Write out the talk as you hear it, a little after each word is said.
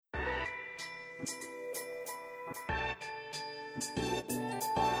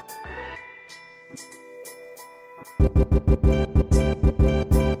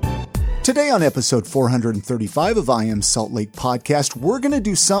Today on episode 435 of I Am Salt Lake Podcast, we're going to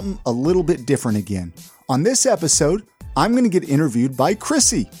do something a little bit different again. On this episode, I'm going to get interviewed by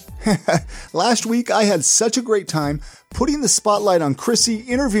Chrissy. Last week, I had such a great time putting the spotlight on Chrissy,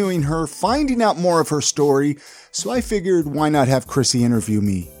 interviewing her, finding out more of her story. So I figured, why not have Chrissy interview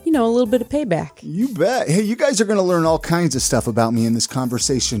me? You know, a little bit of payback. You bet. Hey, you guys are going to learn all kinds of stuff about me in this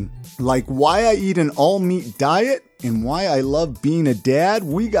conversation, like why I eat an all-meat diet and why I love being a dad.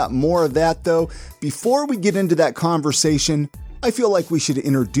 We got more of that, though. Before we get into that conversation, I feel like we should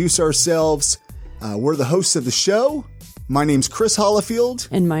introduce ourselves. We're the hosts of the show. My name's Chris Hollifield.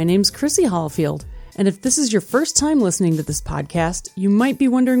 And my name's Chrissy Hollifield. And if this is your first time listening to this podcast, you might be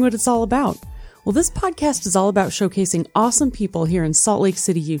wondering what it's all about. Well, this podcast is all about showcasing awesome people here in Salt Lake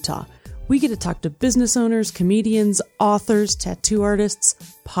City, Utah. We get to talk to business owners, comedians, authors, tattoo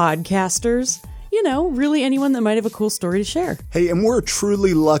artists, podcasters, you know, really anyone that might have a cool story to share. Hey, and we're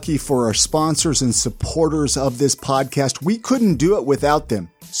truly lucky for our sponsors and supporters of this podcast. We couldn't do it without them.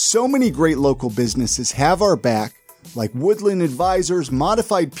 So many great local businesses have our back, like Woodland Advisors,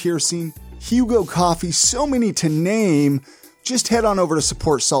 Modified Piercing, Hugo Coffee, so many to name. Just head on over to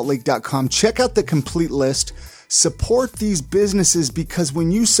supportsaltlake.com. Check out the complete list. Support these businesses because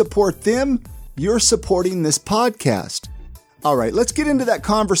when you support them, you're supporting this podcast. All right, let's get into that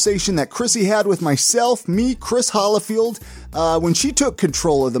conversation that Chrissy had with myself, me, Chris Hollifield, when she took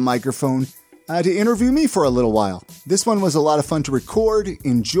control of the microphone to interview me for a little while. This one was a lot of fun to record.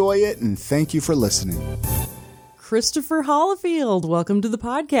 Enjoy it, and thank you for listening. Christopher Hollifield, welcome to the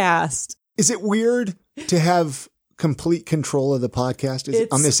podcast. Is it weird to have complete control of the podcast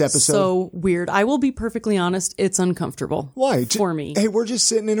on this episode? So weird. I will be perfectly honest. It's uncomfortable. Why? For me. Hey, we're just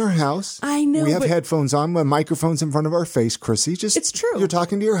sitting in our house. I know. We have headphones on, microphones in front of our face. Chrissy, it's true. You're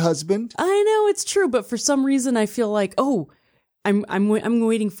talking to your husband. I know it's true, but for some reason I feel like, I'm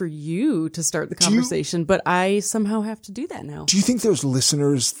waiting for you to start the conversation, but I somehow have to do that now. Do you think there's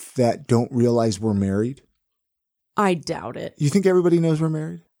listeners that don't realize we're married? I doubt it. You think everybody knows we're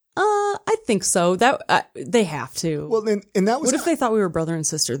married? I think so. That they have to. Well, then, and that was. What if they thought we were brother and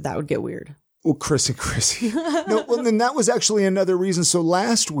sister? That would get weird. Well, Chris and Chrissy. No, well, then that was actually another reason. So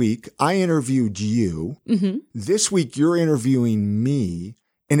last week I interviewed you. Mm-hmm. This week you're interviewing me.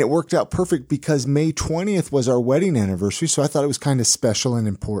 And it worked out perfect because May 20th was our wedding anniversary. So I thought it was kind of special and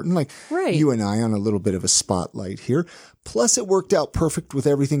important. Like you and I on a little bit of a spotlight here. Plus it worked out perfect with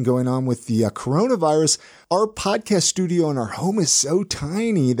everything going on with the coronavirus. Our podcast studio in our home is so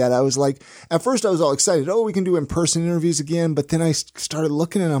tiny that I was like, at first I was all excited. Oh, we can do in-person interviews again. But then I started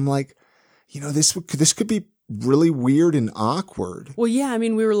looking and I'm like, you know, this could be really weird and awkward. Well, yeah. I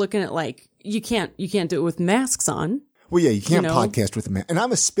mean, we were looking at like, you can't do it with masks on. Well, yeah, you can't podcast with a man. And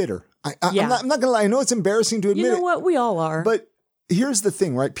I'm a spitter. I'm not going to lie. I know it's embarrassing to admit it. You know what? We all are. But here's the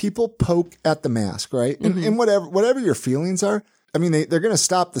thing, right? People poke at the mask, right? And whatever your feelings are, I mean, they're going to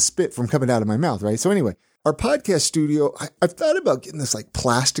stop the spit from coming out of my mouth, right? So anyway, our podcast studio, I've thought about getting this like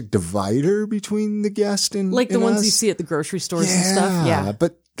plastic divider between the guest and like the and ones us. you see at the grocery stores and stuff. Yeah.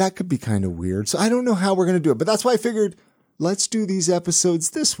 But that could be kind of weird. So I don't know how we're going to do it. But that's why I figured let's do these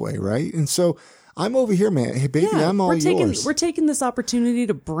episodes this way, right? And so I'm over here, man. Hey, baby, I'm all yours. We're taking this opportunity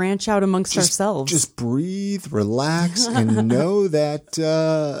to branch out amongst ourselves. Just breathe, relax, and know that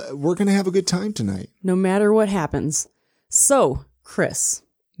we're going to have a good time tonight. No matter what happens. So, Chris,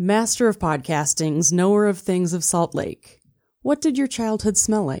 master of podcastings, knower of things of Salt Lake, what did your childhood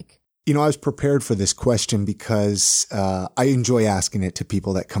smell like? You know, I was prepared for this question because I enjoy asking it to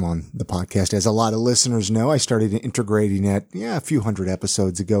people that come on the podcast. As a lot of listeners know, I started integrating it, a few hundred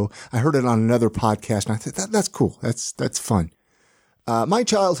episodes ago. I heard it on another podcast, and I thought, that's cool. That's fun. My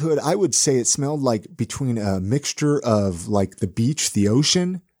childhood, I would say it smelled like between a mixture of like the beach, the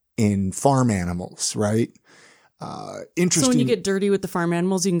ocean, and farm animals, right? Interesting. So when you get dirty with the farm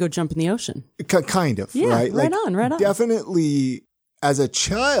animals, you can go jump in the ocean. Kind of, right? Right on. Definitely. As a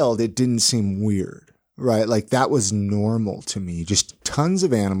child, it didn't seem weird, right? Like that was normal to me. Just tons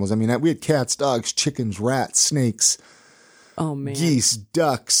of animals. I mean, we had cats, dogs, chickens, rats, snakes, geese,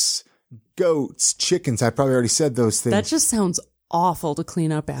 ducks, goats, chickens. I probably already said those things. That just sounds awful to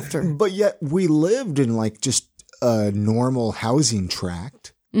clean up after. But yet we lived in like just a normal housing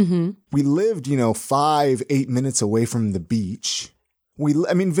tract. Mm-hmm. We lived, 5-8 minutes away from the beach.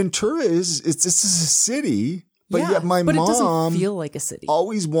 Ventura is a city. But yet my mom it doesn't feel like a city.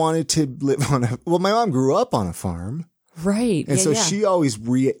 Always wanted to live on my mom grew up on a farm. Right. And so she always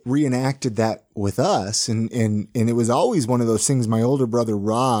reenacted that with us. And it was always one of those things. My older brother,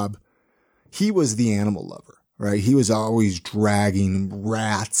 Rob, he was the animal lover, right? He was always dragging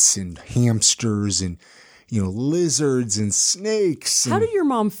rats and hamsters and, lizards and snakes. How did your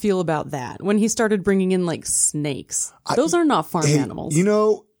mom feel about that when he started bringing in like snakes? Those are not farm animals.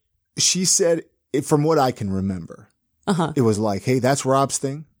 She said, from what I can remember, it was like, hey, that's Rob's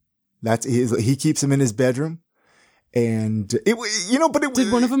thing. He keeps him in his bedroom. And did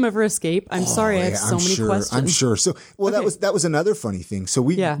one of them ever escape? I'm sorry, I have so many questions. I'm sure. So, that was another funny thing. So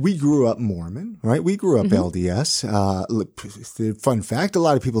we grew up Mormon, right? We grew up LDS. Fun fact, a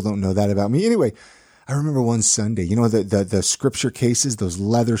lot of people don't know that about me. Anyway, I remember one Sunday, the scripture cases, those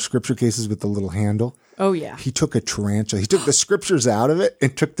leather scripture cases with the little handle. Oh, yeah. He took a tarantula. He took the scriptures out of it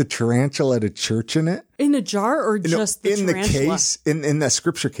and took the tarantula to church in it. In a jar or just the tarantula? In the case, in that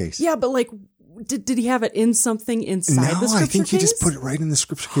scripture case. Yeah, but like, did he have it in something inside the scripture case? No, I think he just put it right in the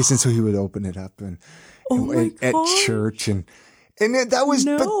scripture case, and so he would open it up at church. And that was...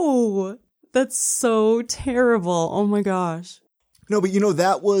 No, that's so terrible. Oh, my gosh. No, but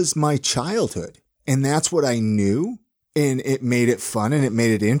that was my childhood. And that's what I knew, and it made it fun and it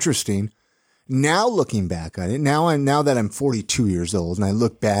made it interesting. Now looking back at it, now that I'm 42 years old and I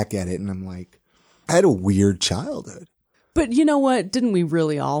look back at it and I'm like, I had a weird childhood. But you know what? Didn't we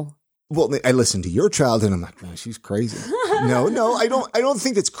really all? Well, I listened to your childhood and I'm like, man, she's crazy. No, I don't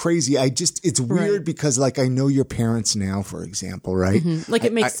think it's crazy. It's weird because like I know your parents now, for example, right? Mm-hmm. Like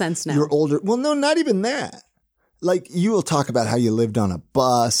it makes sense now. You're older. Well, no, not even that. Like you will talk about how you lived on a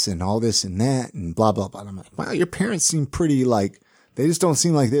bus and all this and that and blah, blah, blah. And I'm like, wow, your parents seem pretty like, they just don't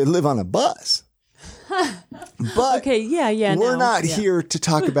seem like they live on a bus. But okay, yeah. We're not here to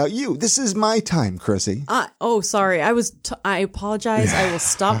talk about you. This is my time, Chrissy. Sorry. I apologize. I will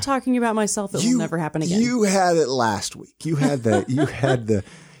stop talking about myself. It will never happen again. You had it last week. You got to sit in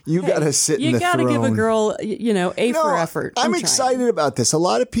the throne. You got to give a girl, for effort. I'm excited about this. A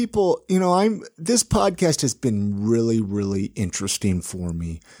lot of people, this podcast has been really, really interesting for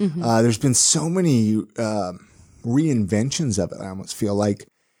me. Mm-hmm. There's been so many reinventions of it, I almost feel like.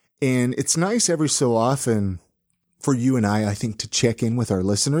 And it's nice every so often for you and I think, to check in with our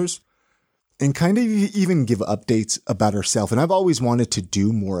listeners and kind of even give updates about ourselves. And I've always wanted to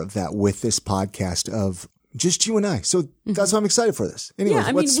do more of that with this podcast of just you and I. So that's why I'm excited for this.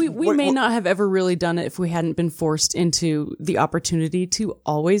 Anyways, yeah, we may not have ever really done it if we hadn't been forced into the opportunity to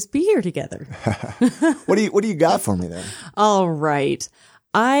always be here together. What do you got for me then? All right.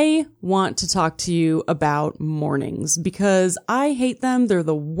 I want to talk to you about mornings because I hate them. They're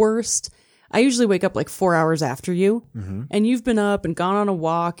the worst. I usually wake up like 4 hours after you, and you've been up and gone on a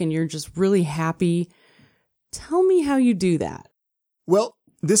walk and you're just really happy. Tell me how you do that. Well,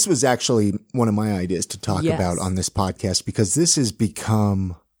 this was actually one of my ideas to talk about on this podcast because this has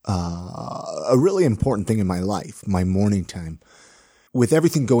become a really important thing in my life, my morning time. With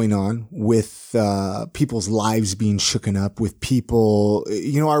everything going on, with people's lives being shooken up, with people,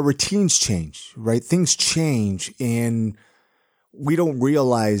 our routines change, right? Things change, and we don't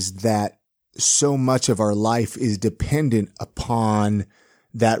realize that so much of our life is dependent upon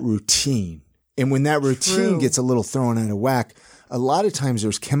that routine. And when that routine gets a little thrown out of whack, a lot of times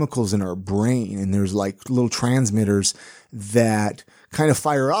there's chemicals in our brain and there's like little transmitters that kind of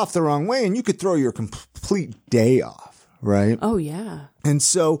fire off the wrong way, and you could throw your complete day off. Right? Oh, yeah. And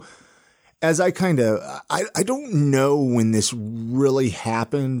so as I I don't know when this really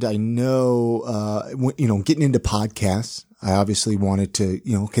happened. I know, getting into podcasts, I obviously wanted to,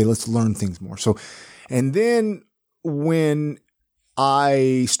 okay, let's learn things more. So, and then when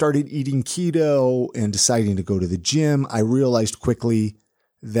I started eating keto and deciding to go to the gym, I realized quickly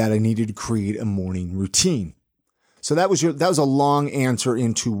that I needed to create a morning routine. So that was a long answer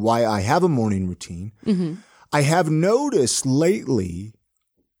into why I have a morning routine. Mm-hmm. I have noticed lately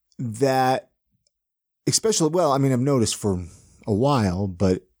that, I've noticed for a while,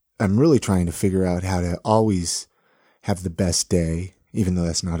 but I'm really trying to figure out how to always have the best day, even though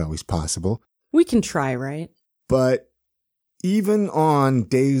that's not always possible. We can try, right? But even on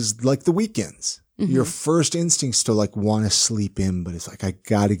days like the weekends, your first instinct's to like want to sleep in, but it's like, I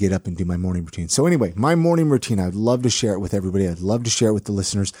got to get up and do my morning routine. So anyway, my morning routine, I'd love to share it with everybody. I'd love to share it with the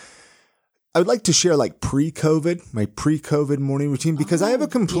listeners. I would like to share like my pre-COVID morning routine, because I have a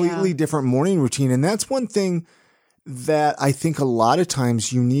completely different morning routine. And that's one thing that I think a lot of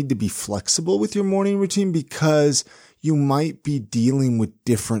times you need to be flexible with your morning routine, because you might be dealing with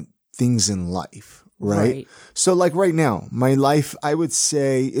different things in life, right? So like right now, my life, I would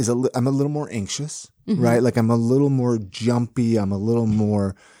say I'm a little more anxious, right? Like I'm a little more jumpy. I'm a little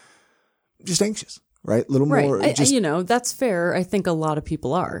more just anxious. Right? A little more. That's fair. I think a lot of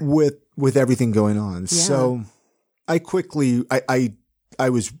people are. With everything going on. Yeah. So I quickly, I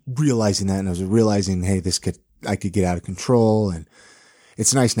was realizing that, and I was realizing, hey, this could I could get out of control. And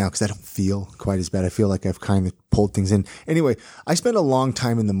it's nice now because I don't feel quite as bad. I feel like I've kind of pulled things in. Anyway, I spent a long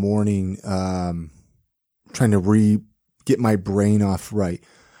time in the morning, trying to get my brain off right.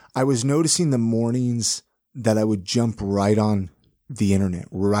 I was noticing the mornings that I would jump right on the internet,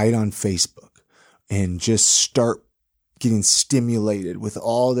 right on Facebook, and just start getting stimulated with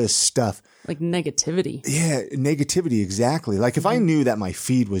all this stuff. Like negativity. Yeah, negativity, exactly. Like if I knew that my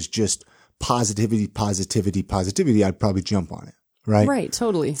feed was just positivity, I'd probably jump on it, right? Right,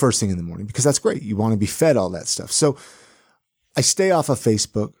 totally. First thing in the morning, because that's great. You want to be fed all that stuff. So I stay off of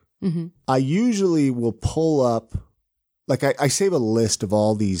Facebook. Mm-hmm. I usually will pull up, like I save a list of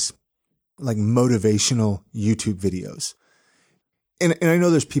all these like motivational YouTube videos. And I know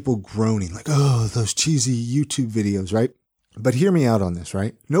there's people groaning like, oh, those cheesy YouTube videos, right? But hear me out on this,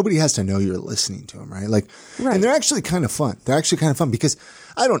 right? Nobody has to know you're listening to them, right? Like, right. And they're actually kind of fun. They're actually kind of fun because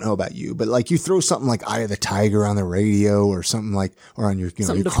I don't know about you, but like you throw something like Eye of the Tiger on the radio or something like, or on your,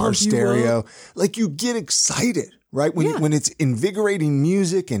 your car stereo, like you get excited, right? When it's invigorating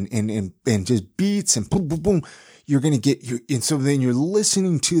music and just beats and boom, boom, boom, you're going to get and so then you're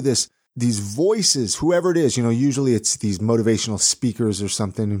listening to these voices, whoever it is, usually it's these motivational speakers or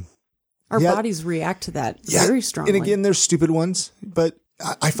something. Our bodies react to that very strongly. And again, there's stupid ones, but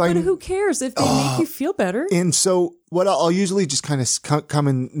I find. But who cares if they make you feel better? And so what I'll usually just kind of come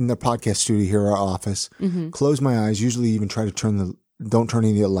in the podcast studio here, our office, close my eyes, usually even try to don't turn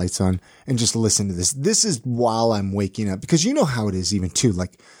any of the lights on and just listen to this. This is while I'm waking up because you know how it is even too.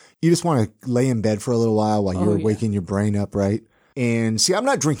 Like you just want to lay in bed for a little while you're waking your brain up, right? And see, I'm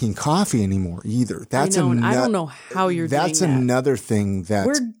not drinking coffee anymore either. That's I don't know how you're doing that. That's another thing that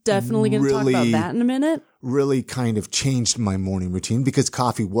we're definitely going to talk about that in a minute. Really kind of changed my morning routine because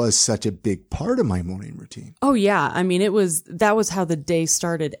coffee was such a big part of my morning routine. Oh yeah, I mean that was how the day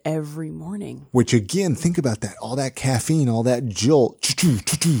started every morning. Which again, think about that, all that caffeine, all that jolt.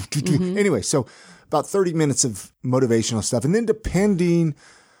 Anyway, so about 30 minutes of motivational stuff, and then depending,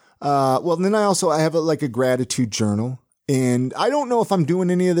 then I have a gratitude journal. And I don't know if I'm doing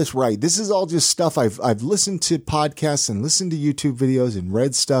any of this right. This is all just stuff I've listened to podcasts and listened to YouTube videos and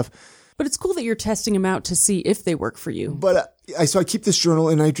read stuff. But it's cool that you're testing them out to see if they work for you. But so I keep this journal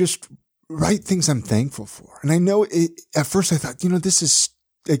and I just write things I'm thankful for. And I know at first I thought, this is,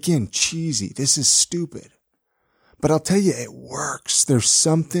 again, cheesy. This is stupid. But I'll tell you, it works. There's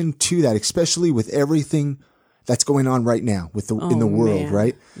something to that, especially with everything that's going on right now in the world, man.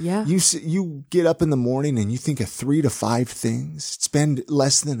 Right? Yeah. You get up in the morning and you think of 3 to 5 things. Spend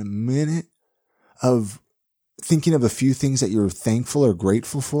less than a minute of thinking of a few things that you're thankful or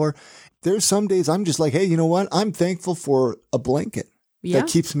grateful for. There's some days I'm just like, hey, you know what? I'm thankful for a blanket that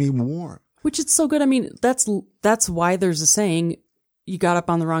keeps me warm. Which is so good. I mean, that's why there's a saying, you got up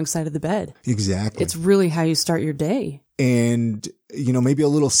on the wrong side of the bed. Exactly. It's really how you start your day. And, maybe a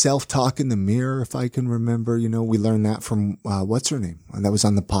little self-talk in the mirror, if I can remember. We learned that from, what's her name? That was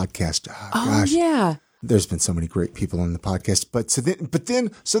on the podcast. Gosh. Yeah. There's been so many great people on the podcast.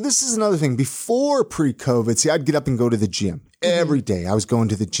 So this is another thing. Before pre-COVID, see, I'd get up and go to the gym every day. I was going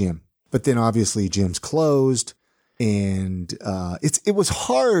to the gym. But then obviously gyms closed. And it was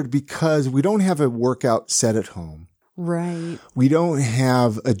hard because we don't have a workout set at home. Right. We don't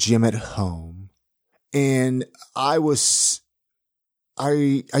have a gym at home. And I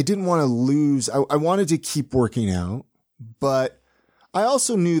didn't want to lose. I wanted to keep working out, but I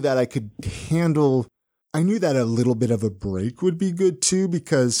also knew that I knew that a little bit of a break would be good too,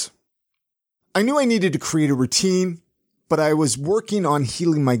 because I knew I needed to create a routine, but I was working on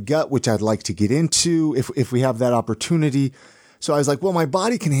healing my gut, which I'd like to get into if we have that opportunity. So I was like, well, my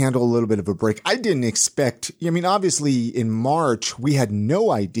body can handle a little bit of a break. I didn't expect, obviously in March, we had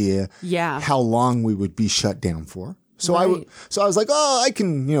no idea how long we would be shut down for. So right. I was like, oh, I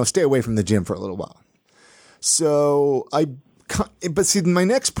can, stay away from the gym for a little while. But see, my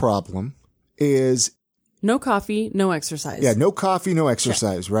next problem is no coffee, no exercise. Yeah, no coffee, no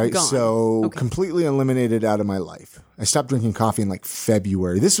exercise, right? Gone. So completely eliminated out of my life. I stopped drinking coffee in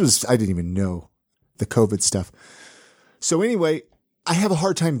February. I didn't even know the COVID stuff. So anyway, I have a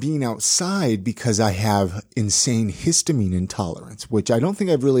hard time being outside because I have insane histamine intolerance, which I don't think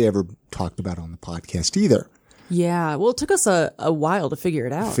I've really ever talked about on the podcast either. Yeah. Well, it took us a while to figure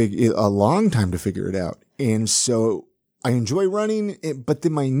it out. A long time to figure it out. And so I enjoy running, but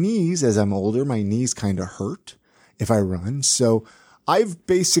then my knees, as I'm older, my knees kind of hurt if I run. So I've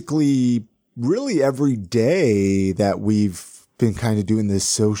basically really every day that we've been kind of doing this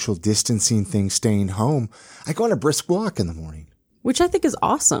social distancing thing, staying home, I go on a brisk walk in the morning. which I think is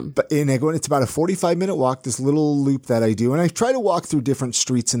awesome. It's about a 45-minute walk, this little loop that I do. And I try to walk through different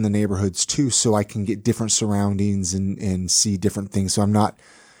streets in the neighborhoods too, so I can get different surroundings and see different things. So I'm not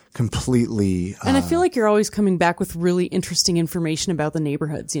completely. And I feel like you're always coming back with really interesting information about the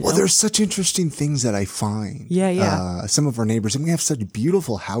neighborhoods, you know? Well, there's such interesting things that I find. Yeah. Some of our neighbors, and we have such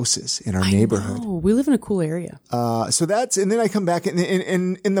beautiful houses in our neighborhood. Oh, we live in a cool area. And then I come back in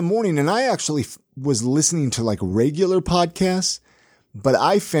the morning, and I actually was listening to like regular podcasts. But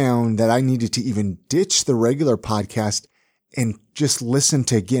I found that I needed to even ditch the regular podcast and just listen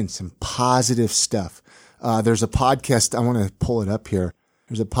to, again, some positive stuff. There's a podcast, I want to pull it up here.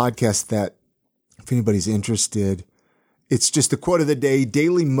 There's a podcast that, if anybody's interested, it's just the quote of the day,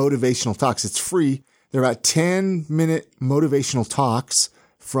 daily motivational talks. It's free. They're about 10-minute motivational talks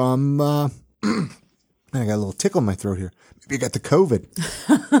from, I got a little tickle in my throat here. Maybe I got the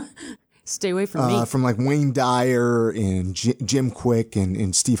COVID. Stay away from me. From like Wayne Dyer and Jim Quick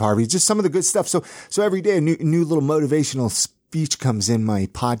and Steve Harvey, just some of the good stuff. So every day a new little motivational speech comes in my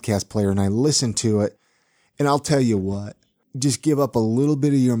podcast player and I listen to it. And I'll tell you what, just give up a little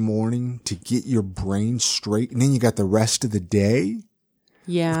bit of your morning to get your brain straight. And then you got the rest of the day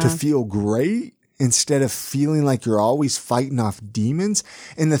to feel great instead of feeling like you're always fighting off demons.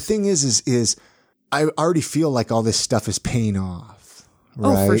 And the thing is I already feel like all this stuff is paying off.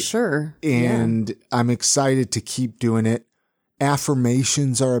 Right? Oh, for sure. And I'm excited to keep doing it.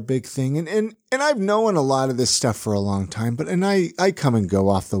 Affirmations are a big thing. And I've known a lot of this stuff for a long time, but I come and go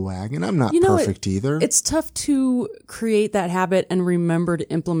off the wagon. I'm not perfect either. It's tough to create that habit and remember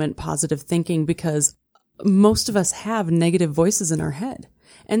to implement positive thinking because most of us have negative voices in our head.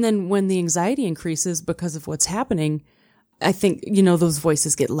 And then when the anxiety increases because of what's happening, I think, those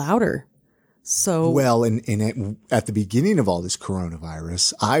voices get louder. So well, and at the beginning of all this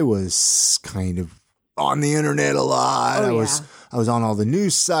coronavirus, I was kind of on the internet a lot. I was on all the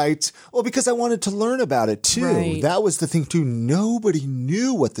news sites. Well, because I wanted to learn about it too. Right. That was the thing too. Nobody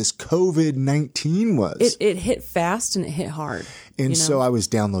knew what this COVID-19 was. It hit fast and it hit hard. And so I was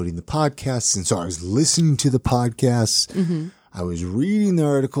downloading the podcasts, and so I was listening to the podcasts. Mm-hmm. I was reading the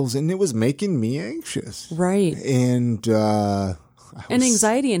articles, and it was making me anxious. Right. And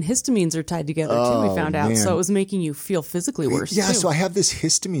anxiety and histamines are tied together too, we found out. Man. So it was making you feel physically worse too. So I have this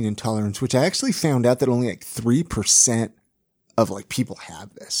histamine intolerance, which I actually found out that only like 3% of like people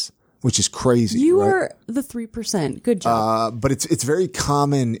have this, which is crazy. You right? are the 3%. Good job. But it's very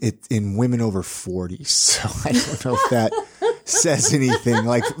common in women over 40. So I don't know if that says anything.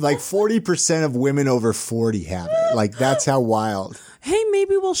 Like 40% of women over 40 have it. Like that's how wild. Hey,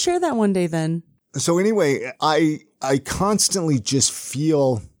 maybe we'll share that one day then. So anyway, I constantly just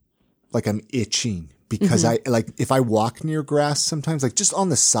feel like I'm itching because if I walk near grass sometimes, like just on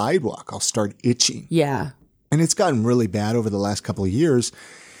the sidewalk, I'll start itching. Yeah. And it's gotten really bad over the last couple of years.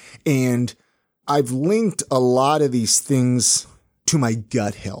 And I've linked a lot of these things to my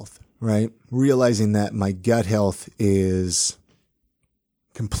gut health, right? Realizing that my gut health is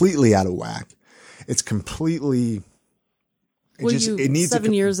completely out of whack. It's completely, it needs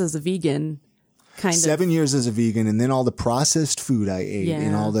 7 years as a vegan. Kind 7 years as a vegan, and then all the processed food I ate,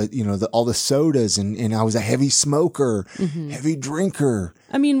 and all the all the sodas, and I was a heavy smoker, heavy drinker.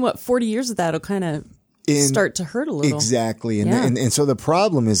 I mean, 40 years of that will kind of start to hurt a little. Exactly, and so the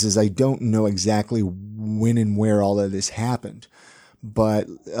problem is I don't know exactly when and where all of this happened, but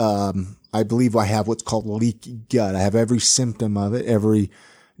I believe I have what's called leaky gut. I have every symptom of it, every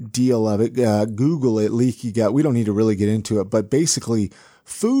deal of it. Google it, leaky gut. We don't need to really get into it, but basically,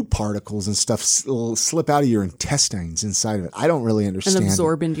 food particles and stuff slip out of your intestines inside of it. I don't really understand. And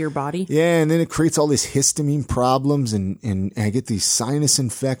absorb into your body. Yeah, and then it creates all these histamine problems, and I get these sinus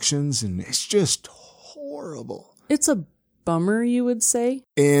infections, and it's just horrible. It's a bummer, you would say.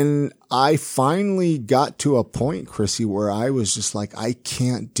 And I finally got to a point, Chrissy, where I was just like, I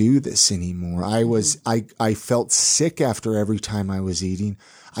can't do this anymore. I felt sick after every time I was eating.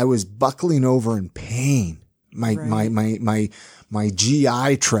 I was buckling over in pain. My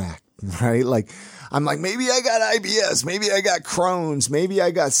GI tract, right? Like, I'm like, maybe I got IBS, maybe I got Crohn's, maybe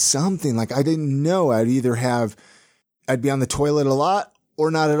I got something. Like, I didn't know. I'd be on the toilet a lot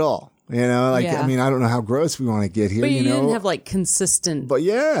or not at all. I mean, I don't know how gross we want to get here. But you didn't have like consistent things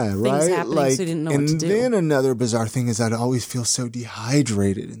happening, so you didn't know what to do. And then another bizarre thing is I'd always feel so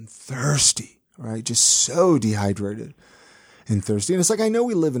dehydrated and thirsty, right? Just so dehydrated and thirsty. And it's like, I know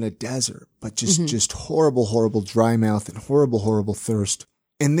we live in a desert, but just horrible, horrible dry mouth and horrible, horrible thirst.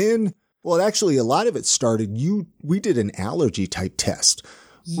 And then, actually a lot of it started, we did an allergy type test.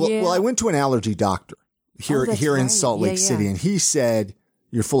 Yeah. Well, I went to an allergy doctor here in Salt Lake City, and he said,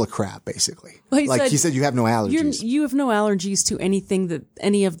 you're full of crap, basically. Well, he said you have no allergies. You have no allergies to anything that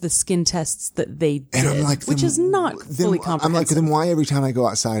any of the skin tests that they did, and I'm like, which is not fully comprehensive. I'm like, then why every time I go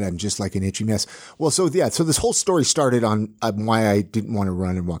outside, I'm just like an itchy mess? Well, so this whole story started on why I didn't want to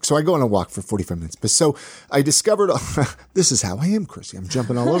run and walk. So I go on a walk for 45 minutes. But so I discovered, this is how I am, Chrissy. I'm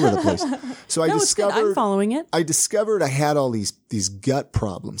jumping all over the place. So I'm following it. I discovered I had all these gut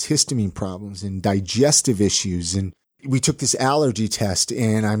problems, histamine problems and digestive issues. And we took this allergy test,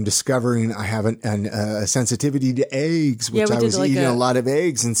 and I'm discovering I have a sensitivity to eggs, which I was eating a lot of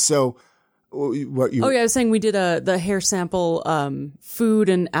eggs. And so I was saying we did the hair sample, food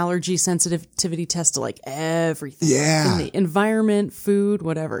and allergy sensitivity test to like everything. Yeah. In the environment, food,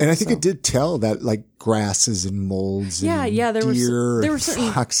 whatever. And I think it did tell that like grasses and molds and there were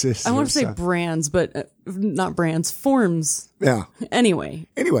certain foxes. I want to say brands, but not brands, forms. Yeah. Anyway,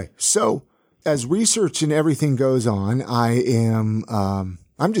 so as research and everything goes on, I'm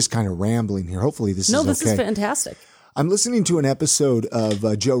just kind of rambling here. Hopefully this is okay. No, this is fantastic. I'm listening to an episode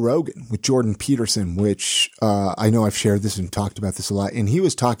of Joe Rogan with Jordan Peterson, which I know I've shared this and talked about this a lot. And he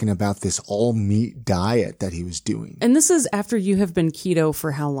was talking about this all meat diet that he was doing. And this is after you have been keto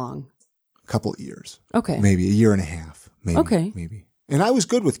for how long? A couple of years. Okay. Maybe a year and a half. Maybe. Okay. Maybe. And I was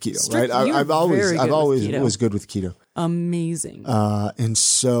good with keto, right? I've always was good with keto. Amazing. And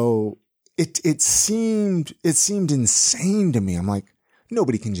so it seemed insane to me. I'm like,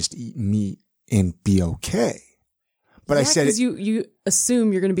 nobody can just eat meat and be okay. But I said, because you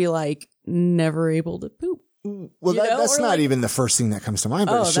assume you're going to be like never able to poop. Well, that's not even the first thing that comes to mind.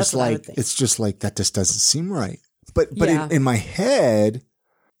 But it's just like that just doesn't seem right. But in my head,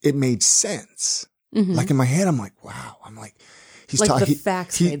 it made sense. Mm-hmm. Like in my head, I'm like, wow. I'm like, he's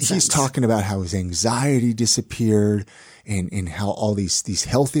talking about how his anxiety disappeared and how all these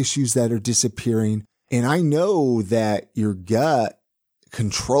health issues that are disappearing. And I know that your gut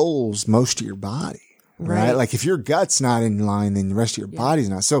controls most of your body. Right. Like if your gut's not in line, then the rest of your body's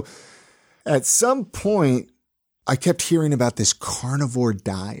not. So at some point I kept hearing about this carnivore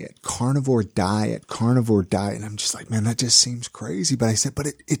diet. And I'm just like, man, that just seems crazy. But I said, but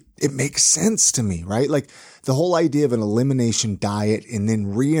it makes sense to me, right? Like the whole idea of an elimination diet and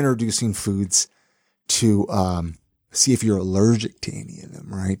then reintroducing foods to, see if you're allergic to any of them,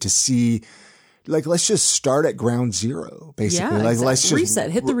 right? To see, like, let's just start at ground zero, basically. Yeah, like, let's just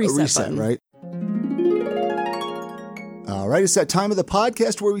hit the reset button. Right? All right, it's that time of the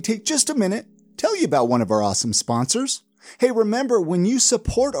podcast where we take just a minute, tell you about one of our awesome sponsors. Hey, remember, when you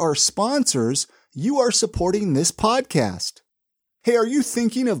support our sponsors, you are supporting this podcast. Hey, are you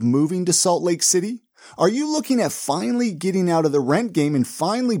thinking of moving to Salt Lake City? Are you looking at finally getting out of the rent game and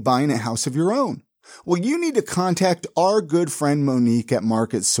finally buying a house of your own? Well, you need to contact our good friend Monique at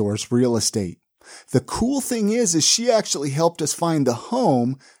Market Source Real Estate. The cool thing is she actually helped us find the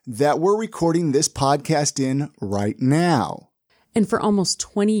home that we're recording this podcast in right now. And for almost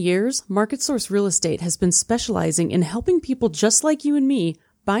 20 years, Market Source Real Estate has been specializing in helping people just like you and me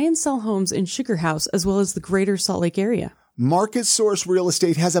buy and sell homes in Sugar House as well as the greater Salt Lake area. Market Source Real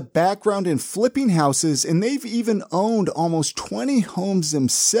Estate has a background in flipping houses, and they've even owned almost 20 homes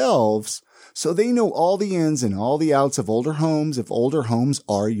themselves, so they know all the ins and all the outs of older homes if older homes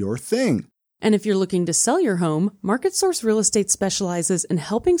are your thing. And if you're looking to sell your home, Market Source Real Estate specializes in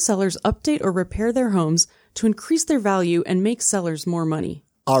helping sellers update or repair their homes to increase their value and make sellers more money.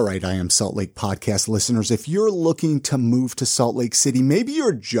 All right, I Am Salt Lake podcast listeners. If you're looking to move to Salt Lake City, maybe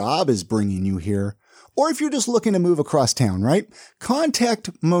your job is bringing you here, or if you're just looking to move across town, right?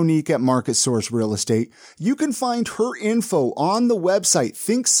 Contact Monique at Market Source Real Estate. You can find her info on the website,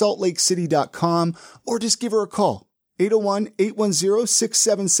 thinksaltlakecity.com, or just give her a call,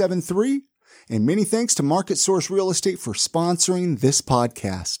 801-810-6773. And many thanks to Market Source Real Estate for sponsoring this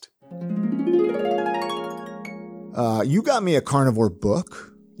podcast. You got me a carnivore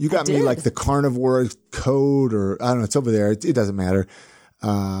book. You got me like the carnivore code, or I don't know, it's over there. It doesn't matter.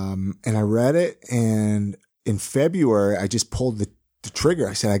 And I read it, and in February, I just pulled the trigger.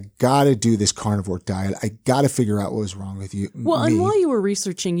 I said, I got to do this carnivore diet. I got to figure out what was wrong with you. Well, and while you were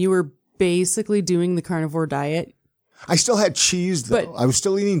researching, you were basically doing the carnivore diet. I still had cheese, though. But I was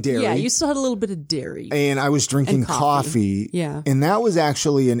still eating dairy. Yeah, you still had a little bit of dairy. And I was drinking coffee. Yeah. And that was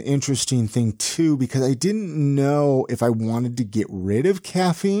actually an interesting thing, too, because I didn't know if I wanted to get rid of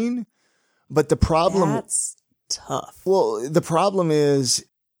caffeine. But the problem... That's tough. Well, the problem is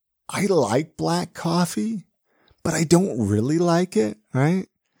I like black coffee, but I don't really like it, right?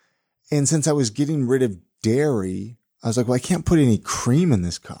 And since I was getting rid of dairy, I was like, well, I can't put any cream in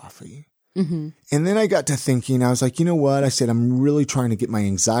this coffee. Mm-hmm. And then I got to thinking, I was like, you know what? I said, I'm really trying to get my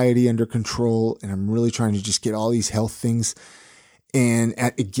anxiety under control, and I'm really trying to just get all these health things. And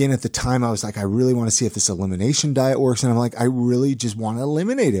again, at the time, I was like, I really want to see if this elimination diet works. And I'm like, I really just want to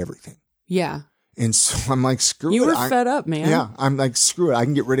eliminate everything. Yeah. And so I'm like, screw it. You were fed up, man. Yeah. I'm like, screw it. I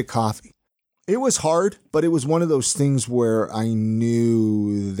can get rid of coffee. It was hard, but it was one of those things where I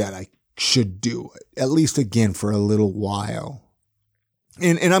knew that I should do it, at least again for a little while.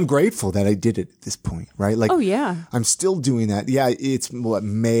 And I'm grateful that I did it at this point, right? Like, oh yeah, I'm still doing that. Yeah, it's what,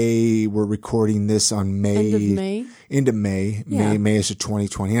 May. We're recording this on May. End of May. End of May. Yeah. May is of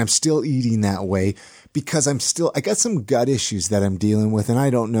 2020. And I'm still eating that way because I got some gut issues that I'm dealing with. And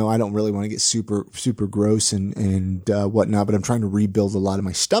I don't know. I don't really want to get super, super gross and whatnot, but I'm trying to rebuild a lot of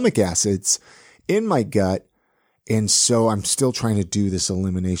my stomach acids in my gut. And so I'm still trying to do this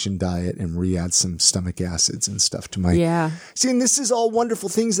elimination diet and re-add some stomach acids and stuff to my. Yeah. See, and this is all wonderful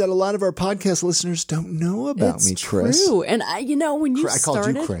things that a lot of our podcast listeners don't know about me, Chris. True. And when you I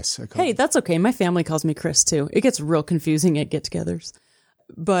started, called you Chris. Hey, that's okay. My family calls me Chris too. It gets real confusing at get-togethers.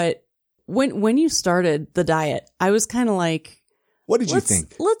 But when you started the diet, I was kind of like, what did you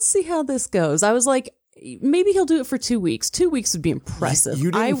think? Let's see how this goes. I was like, maybe he'll do it for 2 weeks. 2 weeks would be impressive. You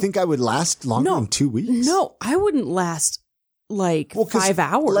didn't think I would last longer than 2 weeks? No, I wouldn't last 5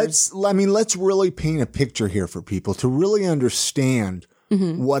 hours. Let's really paint a picture here for people to really understand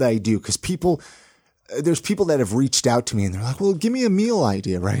what I do. Because there's people that have reached out to me and they're like, well, give me a meal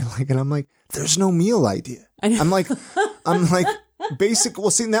idea, right? And I'm like, there's no meal idea. I'm like, basic. Well,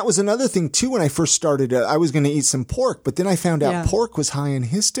 see, and that was another thing too. When I first started, I was going to eat some pork, but then I found out pork was high in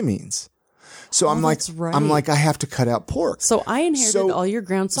histamines. So I'm like, I have to cut out pork. So I inherited all your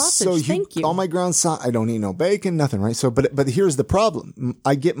ground sausage. Thank you. All my ground sausage. I don't eat no bacon, nothing, right? So, but here's the problem.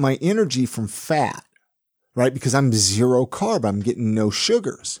 I get my energy from fat, right? Because I'm zero carb. I'm getting no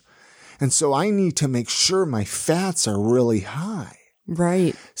sugars. And so I need to make sure my fats are really high.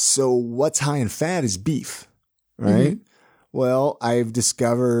 Right. So what's high in fat is beef, right? Mm-hmm. Well, I've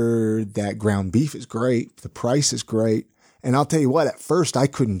discovered that ground beef is great. The price is great. And I'll tell you what, at first I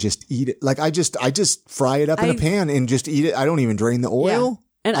couldn't just eat it. Like I just fry it up in a pan and just eat it. I don't even drain the oil.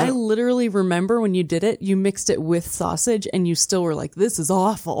 Yeah. And I literally remember when you did it, you mixed it with sausage and you still were like, this is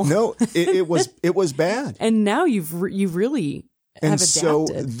awful. No, it was bad. And now you really have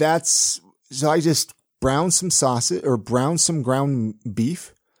adapted. So I just brown some sausage or brown some ground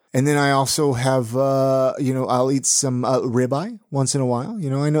beef. And then I also have, I'll eat some ribeye once in a while.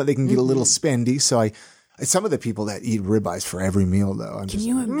 I know they can get a little spendy. So some of the people that eat ribeyes for every meal, though. Can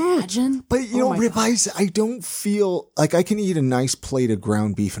you imagine? But, ribeyes, I don't feel like I can eat a nice plate of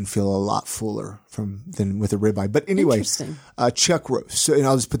ground beef and feel a lot fuller than with a ribeye. But anyway, chuck roast. So, and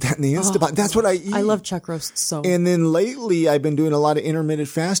I'll just put that in the Instapot. That's what I eat. I love chuck roast so. And then lately, I've been doing a lot of intermittent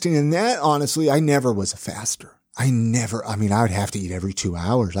fasting. And that, honestly, I never was a faster. I would have to eat every 2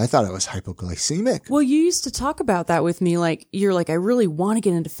 hours. I thought I was hypoglycemic. Well, you used to talk about that with me. Like, you're like, I really want to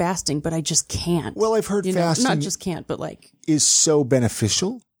get into fasting, but I just can't. Well, I've heard fasting not just can't, but is so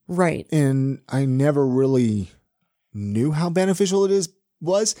beneficial. Right. And I never really knew how beneficial it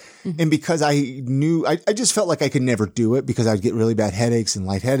was. Mm-hmm. And because I knew, I just felt like I could never do it because I'd get really bad headaches and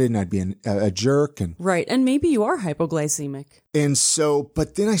lightheaded and I'd be a jerk. Right. And maybe you are hypoglycemic. And so,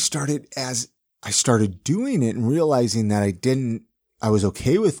 but then I started doing it and realizing that I was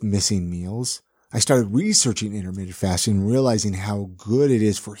okay with missing meals. I started researching intermittent fasting and realizing how good it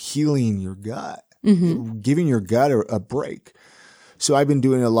is for healing your gut, giving your gut a break. So I've been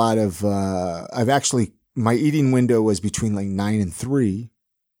doing a lot of, my eating window was between 9 and 3.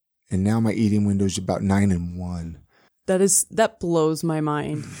 And now my eating window is about 9 and 1. That blows my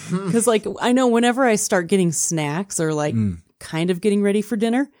mind. Cause I know whenever I start getting snacks or kind of getting ready for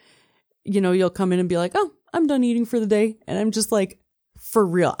dinner, you'll come in and be like, oh, I'm done eating for the day. And I'm just like, for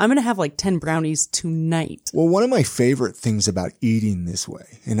real, I'm going to have 10 brownies tonight. Well, one of my favorite things about eating this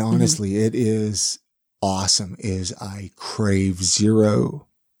way, and honestly, it is awesome, is I crave zero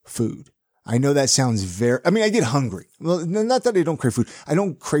food. I know that sounds I get hungry. Well, not that I don't crave food. I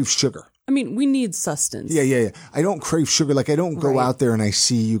don't crave sugar. We need sustenance. Yeah. I don't crave sugar. I don't go out there and I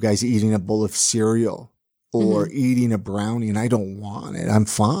see you guys eating a bowl of cereal or eating a brownie and I don't want it. I'm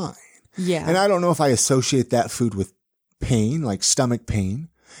fine. Yeah. And I don't know if I associate that food with pain, like stomach pain.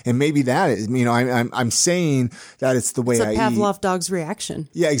 And maybe that is, I'm saying that it's the way I eat. It's a Pavlov dog's reaction.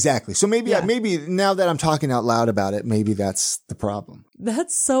 Yeah, exactly. So maybe now that I'm talking out loud about it, maybe that's the problem. That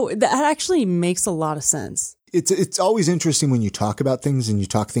actually makes a lot of sense. It's always interesting when you talk about things and you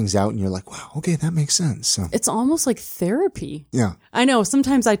talk things out and you're like, wow, okay, that makes sense. So it's almost like therapy. Yeah. I know.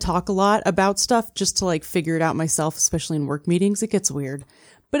 Sometimes I talk a lot about stuff just to figure it out myself, especially in work meetings. It gets weird.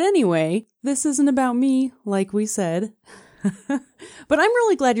 But anyway, this isn't about me, like we said. But I'm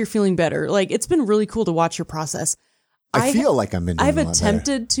really glad you're feeling better. It's been really cool to watch your process. I feel like I'm been doing I've a lot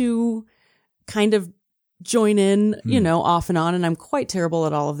attempted to kind of join in, off and on, and I'm quite terrible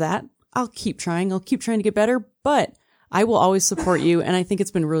at all of that. I'll keep trying. I'll keep trying to get better, but I will always support you, and I think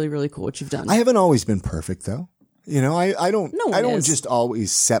it's been really, really cool what you've done. I haven't always been perfect, though. I don't No one I don't is. just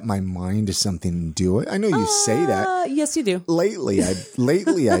always set my mind to something and do it. I know you say that. Yes, you do. Lately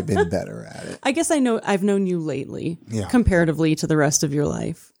I've been better at it. I guess I've known you lately, Yeah. comparatively to the rest of your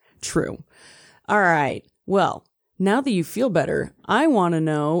life. True. All right. Well, now that you feel better, I want to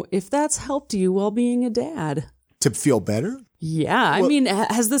know if that's helped you while being a dad. To feel better? Yeah. I mean,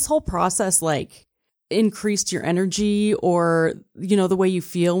 has this whole process increased your energy or, the way you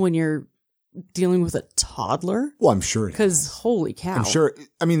feel when you're dealing with a toddler? Well, I'm sure it Because has. holy cow. I'm sure.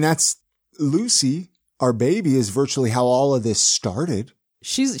 I mean, that's Lucy, our baby, is virtually how all of this started.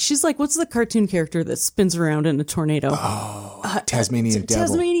 She's like, what's the cartoon character that spins around in a tornado? Oh, Tasmanian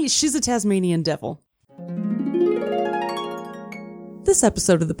devil. She's a Tasmanian devil. This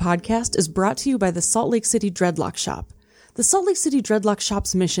episode of the podcast is brought to you by the Salt Lake City Dreadlock Shop. The Salt Lake City Dreadlock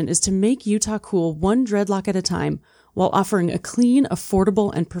Shop's mission is to make Utah cool one dreadlock at a time while offering a clean,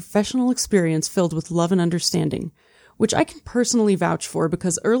 affordable, and professional experience filled with love and understanding, which I can personally vouch for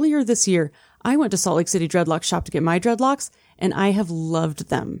because earlier this year, I went to Salt Lake City Dreadlock Shop to get my dreadlocks, and I have loved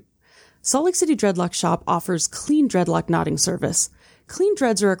them. Salt Lake City Dreadlock Shop offers clean dreadlock knotting service. Clean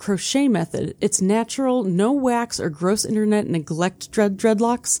dreads are a crochet method. It's natural, no wax or gross internet neglect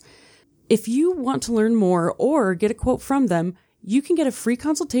dreadlocks. If you want to learn more or get a quote from them, you can get a free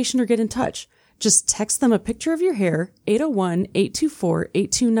consultation or get in touch. Just text them a picture of your hair,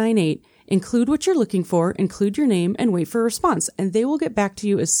 801-824-8298, include what you're looking for, include your name, and wait for a response, and they will get back to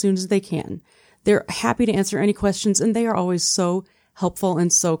you as soon as they can. They're happy to answer any questions, and they are always so helpful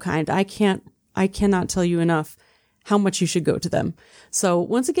and so kind. I cannot tell you enough how much you should go to them. So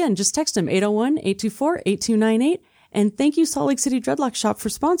once again, just text them 801-824-8298. And thank you, Salt Lake City Dreadlock Shop, for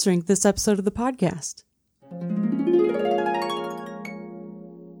sponsoring this episode of the podcast.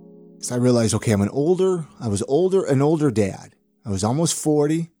 So I realized, okay, I was an older dad. I was almost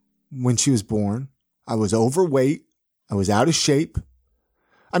 40 when she was born. I was overweight. I was out of shape.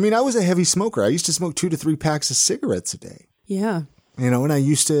 I mean, I was a heavy smoker. I used to smoke 2 to 3 packs of cigarettes a day. Yeah. And I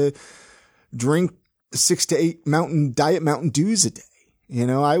used to drink 6 to 8 Diet Mountain Dews a day.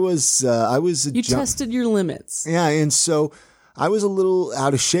 I was You tested your limits. Yeah. And so I was a little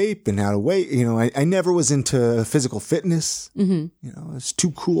out of shape and out of weight. I never was into physical fitness. Mm-hmm. I was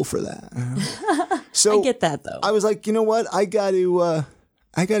too cool for that. So I get that though. I was like, you know what? I got to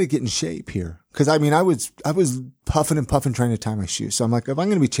get in shape here. Cause I mean, I was puffing and puffing trying to tie my shoes. So I'm like, if I'm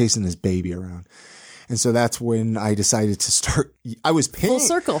going to be chasing this baby around. And so that's when I decided to start. I was paying Full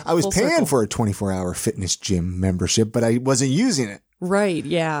circle. I was Full paying circle. for a 24-hour fitness gym membership, but I wasn't using it. Right.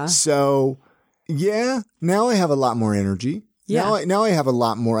 Yeah. So yeah, now I have a lot more energy. Yeah. Now I have a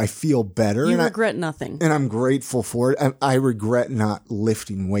lot more. I feel better. You regret nothing. And I'm grateful for it. I regret not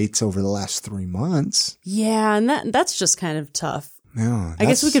lifting weights over the last 3 months. Yeah. And that's just kind of tough. No, I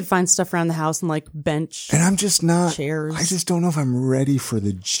guess we could find stuff around the house and like bench. And I'm just not. Chairs. I just don't know if I'm ready for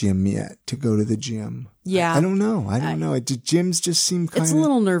the gym yet to go to the gym. Yeah. I don't know. The gyms just seem kind of. It's a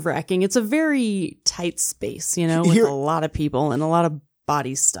little nerve wracking. It's a very tight space, with a lot of people and a lot of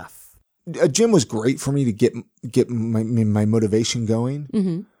body stuff. A gym was great for me to get my motivation going.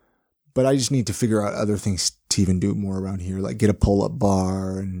 Mm-hmm. But I just need to figure out other things to even do more around here, like get a pull-up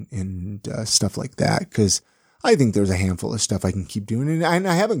bar and stuff like that. Because I think there's a handful of stuff I can keep doing, and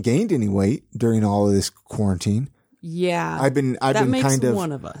I haven't gained any weight during all of this quarantine. Yeah, I've been makes kind of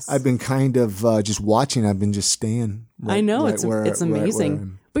one of us. I've been kind of just watching. I've been just staying. I know it's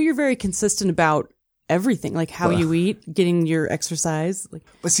amazing, but you're very consistent about everything, like how you eat, getting your exercise.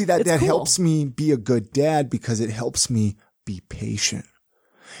 But see that cool. helps me be a good dad because it helps me be patient.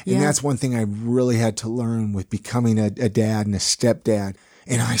 And that's one thing I really had to learn with becoming a dad and a stepdad.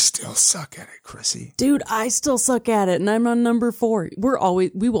 And I still suck at it, Chrissy. Dude, I still suck at it, and I'm on number 4.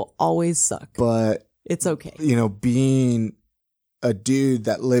 We will always suck. But it's okay. Being a dude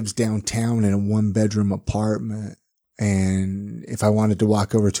that lives downtown in a 1-bedroom apartment, and if I wanted to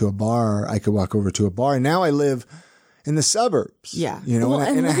walk over to a bar, I could walk over to a bar. And now I live in the suburbs. Yeah. In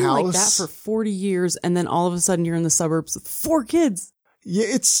a house like that for 40 years, and then all of a sudden you're in the suburbs with 4 kids. Yeah,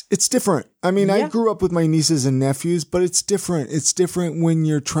 it's different. I mean, I grew up with my nieces and nephews, but it's different. It's different when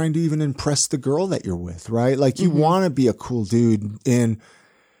you're trying to even impress the girl that you're with, right? Like you want to be a cool dude and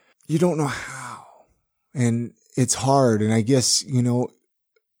you don't know how. And it's hard. And I guess, you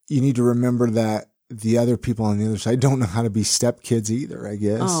need to remember that the other people on the other side don't know how to be stepkids either, I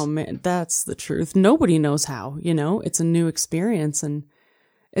guess. Oh man, that's the truth. Nobody knows how, it's a new experience and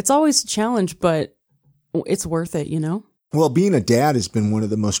it's always a challenge, but it's worth it, you know? Well, being a dad has been one of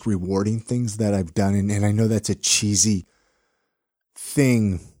the most rewarding things that I've done. And I know that's a cheesy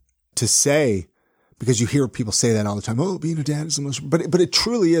thing to say because you hear people say that all the time. Oh, being a dad is the most, but it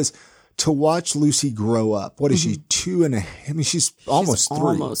truly is to watch Lucy grow up. What is she? 2.5? I mean, she's almost 3.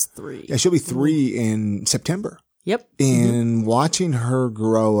 Almost 3. Yeah. She'll be 3 in September. Yep. And watching her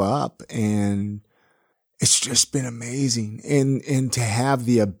grow up, and it's just been amazing. And to have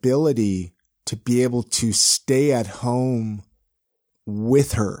the ability to be able to stay at home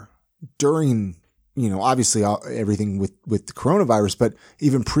with her during, you know, obviously everything with the coronavirus, but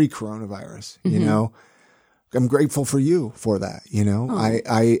even pre-coronavirus, you know, I'm grateful for you for that. You know,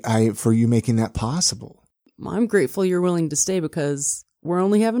 I for you making that possible. I'm grateful you're willing to stay because we're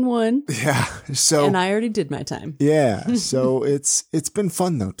only having one. Yeah. So, and I already did my time. Yeah. So it's been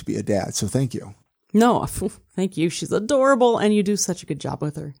fun though to be a dad. So thank you. No, thank you. She's adorable and you do such a good job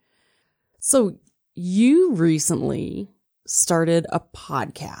with her. So you recently started a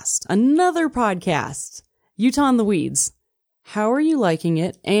podcast, another podcast, Utah in the Weeds. How are you liking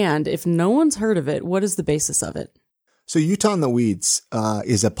it? And if no one's heard of it, what is the basis of it? So Utah in the Weeds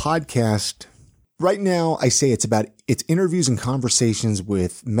is a podcast. Right now, I say it's interviews and conversations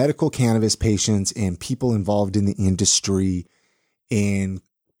with medical cannabis patients and people involved in the industry, and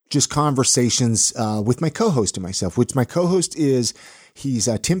just conversations with my co-host and myself, which my co-host is, he's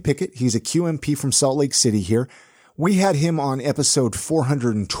Tim Pickett. He's a QMP from Salt Lake City here. We had him on episode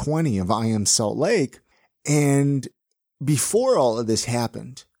 420 of I Am Salt Lake. And before all of this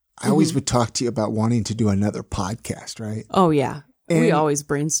happened, I always would talk to you about wanting to do another podcast, right? Oh, yeah. And we always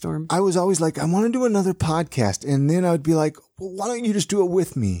brainstorm. I was always like, I want to do another podcast. And then I would be like, well, why don't you just do it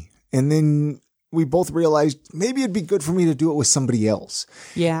with me? And then we both realized maybe it'd be good for me to do it with somebody else.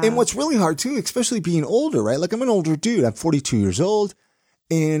 Yeah. And what's really hard too, especially being older, right? Like I'm an older dude. I'm 42 years old.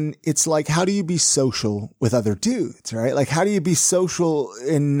 And it's like, how do you be social with other dudes, right? Like, how do you be social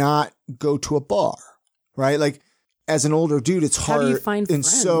and not go to a bar, right? Like, as an older dude, it's hard. How do you find and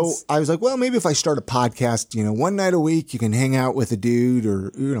friends? So I was like, well, maybe if I start a podcast, you know, one night a week, you can hang out with a dude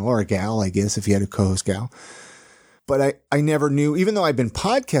or, you know, or a gal, I guess, if you had a co-host gal. But I never knew, even though I've been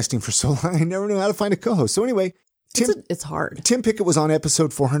podcasting for so long, I never knew how to find a co-host. So anyway, it's hard. Tim Pickett was on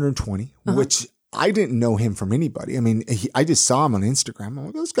episode 420, which I didn't know him from anybody. I mean, I just saw him on Instagram. I'm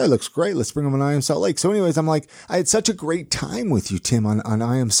like, this guy looks great. Let's bring him on I Am Salt Lake. So anyways, I'm like, I had such a great time with you, Tim, on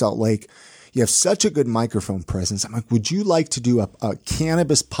I Am Salt Lake. You have such a good microphone presence. I'm like, would you like to do a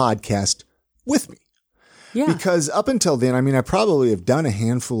cannabis podcast with me? Yeah. Because up until then, I mean, I probably have done a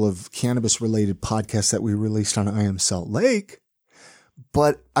handful of cannabis related podcasts that we released on I Am Salt Lake,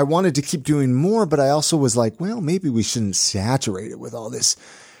 but I wanted to keep doing more. But I also was like, well, maybe we shouldn't saturate it with all this,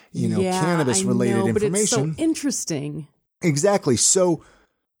 you know, cannabis related information. But it's so interesting. Exactly. So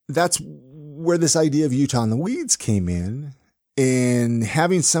that's where this idea of Utah in the Weeds came in. And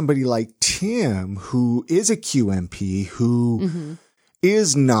having somebody like Tim, who is a QMP, who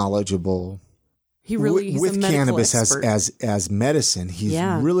is knowledgeable, he's with cannabis as medicine, he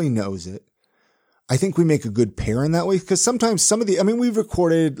really knows it. I think we make a good pair in that way, because sometimes we've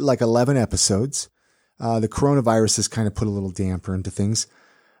recorded like 11 episodes. The coronavirus has kind of put a little damper into things.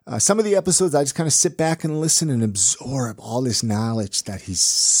 Some of the episodes, I just kind of sit back and listen and absorb all this knowledge that he's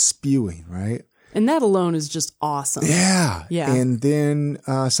spewing, right? And that alone is just awesome. Yeah. Yeah. And then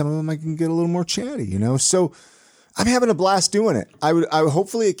some of them I can get a little more chatty, you know? So I'm having a blast doing it. I would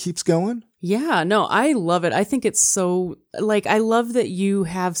hopefully it keeps going. Yeah, no, I love it. I think it's so, like, I love that you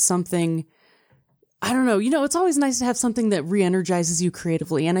have something, I don't know, you know, it's always nice to have something that re-energizes you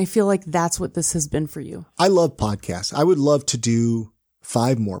creatively. And I feel like that's what this has been for you. I love podcasts. I would love to do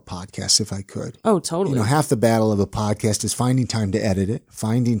 5 more podcasts if I could. Oh, totally. You know, half the battle of a podcast is finding time to edit it,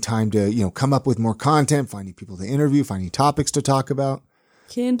 finding time to, you know, come up with more content, finding people to interview, finding topics to talk about.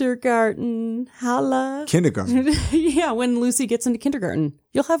 Kindergarten, holla. Kindergarten. Yeah, when Lucy gets into kindergarten,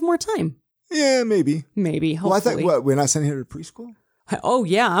 you'll have more time. Yeah, maybe. Maybe, hopefully. Well, I thought, we're not sending her to preschool? Oh,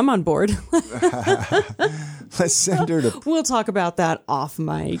 yeah, I'm on board. Let's send her to... We'll talk about that off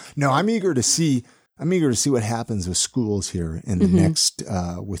mic. No, I'm eager to see what happens with schools here in the next,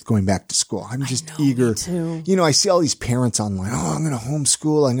 with going back to school. I'm just eager. Me too. You know, I see all these parents online. Oh, I'm going to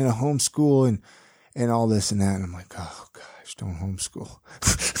homeschool and all this and that. And I'm like, oh gosh, don't homeschool.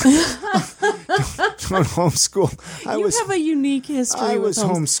 don't homeschool. You have a unique history. I was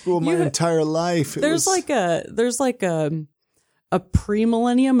homeschooled my entire life. There's like a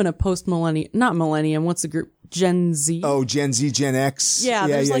pre-millennium and a post-millennium, not millennium. What's the group? Gen Z. Oh, Gen Z, Gen X.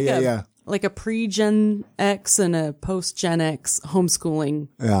 Yeah. like a pre-Gen X and a post-Gen X homeschooling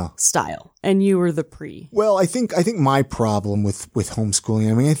style. And you were the pre. Well, I think my problem with homeschooling,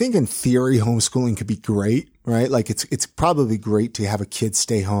 I mean, I think in theory, homeschooling could be great, right? Like it's probably great to have a kid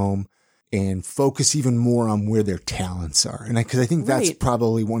stay home and focus even more on where their talents are. And because I think that's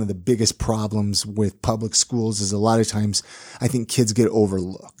probably one of the biggest problems with public schools is a lot of times I think kids get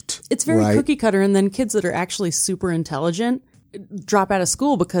overlooked. It's very cookie cutter. And then kids that are actually super intelligent drop out of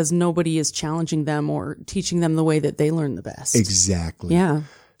school because nobody is challenging them or teaching them the way that they learn the best. Exactly. Yeah.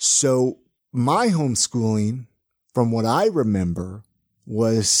 So my homeschooling, from what I remember,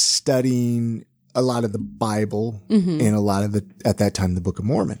 was studying a lot of the Bible and a lot of at that time, the Book of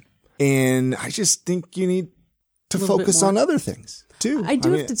Mormon. And I just think you need to focus on other things too. I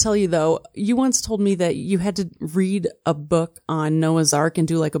have to tell you though, you once told me that you had to read a book on Noah's Ark and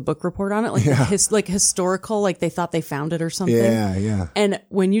do like a book report on it, like historical, like they thought they found it or something. Yeah, yeah. And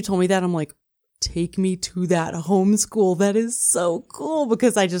when you told me that, I'm like, take me to that homeschool. That is so cool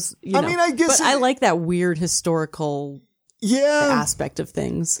because I just, I mean, I guess, but I like that weird historical aspect of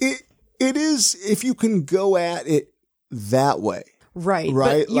things. It is if you can go at it that way. Right.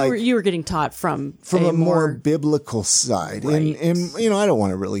 But you were getting taught from a more biblical side. Right. And, I don't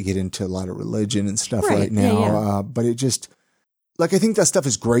want to really get into a lot of religion and stuff right now. Yeah. But it just, like, I think that stuff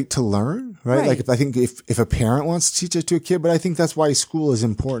is great to learn, right? Like, if a parent wants to teach it to a kid, but I think that's why school is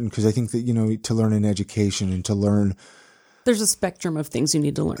important because I think that, to learn an education and to learn. There's a spectrum of things you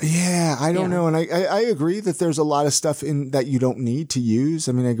need to learn. Yeah, I don't know. And I agree that there's a lot of stuff that you don't need to use.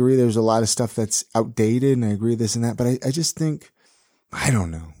 I mean, I agree there's a lot of stuff that's outdated and I agree this and that, but I just think, I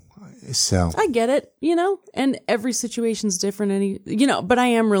don't know. So I get it, and every situation's different. But I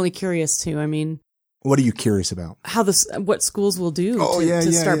am really curious too. I mean, what are you curious about? What schools will do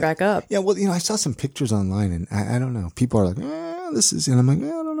to start back up. Yeah. Well, I saw some pictures online and I don't know. People are like, this is, and I'm like,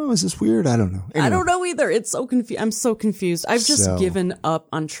 I don't know. Is this weird? I don't know. Anyway. I don't know either. It's so confused. I'm so confused. I've just given up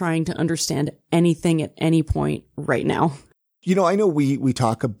on trying to understand anything at any point right now. I know we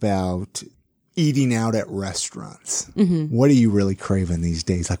talk about eating out at restaurants. Mm-hmm. What are you really craving these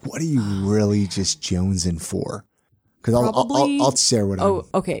days? Like, what are you really just jonesing for? Because I'll share what I'm.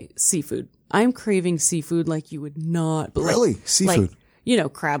 Okay. Seafood. I'm craving seafood like you would not. But really? Seafood?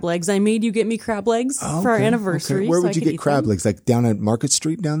 Like, crab legs. I made you get me crab legs for our anniversary. Okay. Where would you get crab legs? Like down at Market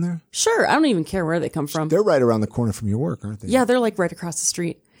Street down there? Sure. I don't even care where they come from. They're right around the corner from your work, aren't they? Yeah, they're like right across the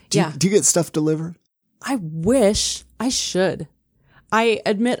street. Do you get stuff delivered? I wish I should. I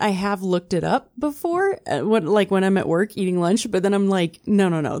admit I have looked it up before, when I'm at work eating lunch, but then I'm like,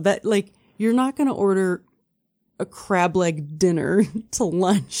 no. That, you're not going to order a crab leg dinner to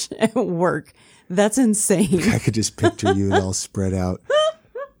lunch at work. That's insane. I could just picture you all spread out.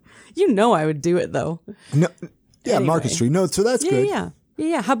 I would do it though. No, yeah, anyway. Market Street. No, so that's good.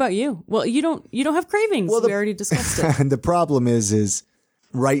 Yeah. How about you? Well, you don't have cravings. Well, we already discussed it. And the problem is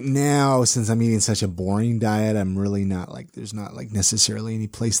right now, since I'm eating such a boring diet, I'm really not there's not necessarily any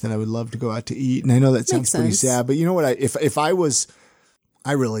place that I would love to go out to eat. And I know that sounds pretty sad, but you know what?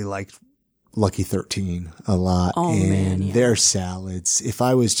 I really liked Lucky 13 a lot their salads. If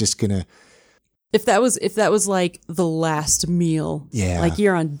I was just going to, if that was like the last meal, like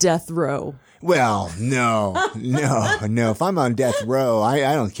you're on death row. Well, no. If I'm on death row,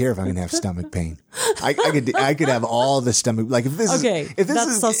 I don't care if I'm gonna have stomach pain. I could have all the stomach. Like if this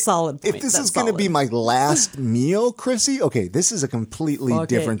that's a solid point. If this is gonna be my last meal, Chrissy, okay, this is a completely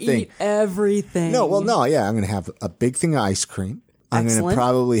different thing. Eat everything. I'm gonna have a big thing of ice cream. I'm gonna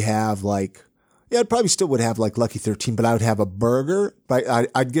probably have I probably still would have Lucky 13, but I would have a burger. But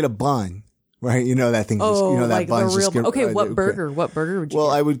I'd get a bun. Right, that thing. That bun's just what burger? What burger would you? Well,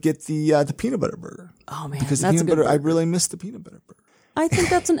 I would get the peanut butter burger. Oh man, because the peanut butter, I really miss the peanut butter burger. I think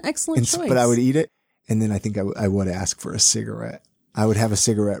that's an excellent choice. But I would eat it, and then I think I would ask for a cigarette. I would have a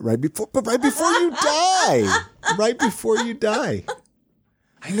cigarette right before you die. Right before you die.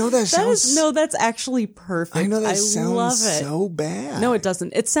 I know that sounds. That's actually perfect. I know that sounds love it. So bad. No, it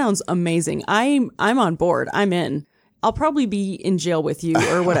doesn't. It sounds amazing. I'm on board. I'm in. I'll probably be in jail with you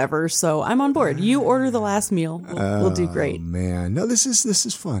or whatever, so I'm on board. You order the last meal. We'll do great. Oh man, no, this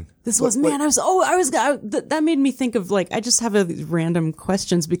is fun. That made me think of I just have random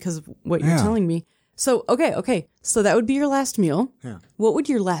questions because of what you're telling me. So okay, so that would be your last meal. Yeah. What would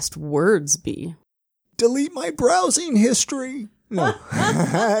your last words be? Delete my browsing history. No,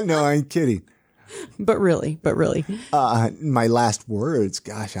 no, I'm kidding. But really. My last words.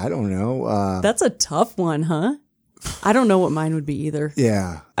 Gosh, I don't know. That's a tough one, huh? I don't know what mine would be either.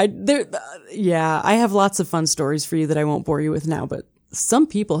 Yeah. I have lots of fun stories for you that I won't bore you with now, but some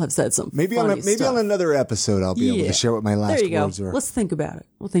people have said some maybe on another episode I'll be able to share what my last words are. Let's think about it.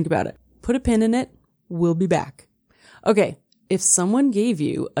 We'll think about it. Put a pin in it. We'll be back. Okay. If someone gave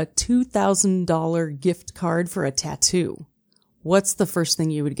you a $2,000 gift card for a tattoo, what's the first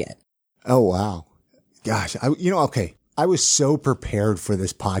thing you would get? Oh, wow. Gosh, okay. I was so prepared for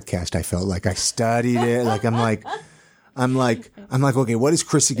this podcast. I felt like I studied it. Like, I'm like, okay, what is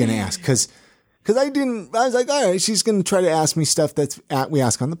Chrissy going to ask? Cause I was like, all right, she's going to try to ask me stuff we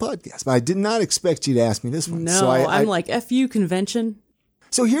ask on the podcast, but I did not expect you to ask me this one. No, so I'm like, F you convention.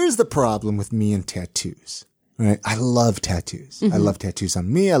 So here's the problem with me and tattoos, right? I love tattoos. I love tattoos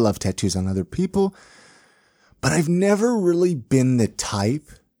on me. I love tattoos on other people, but I've never really been the type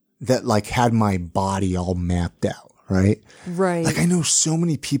that like had my body all mapped out, right? Right. Like I know so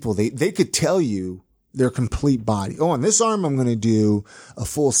many people, they could tell you their complete body. Oh, on this arm, I'm going to do a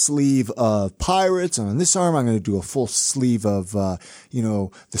full sleeve of Pirates. And on this arm, I'm going to do a full sleeve of, the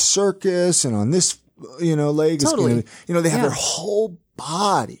circus. And on this, leg, totally. it's going to, they have their whole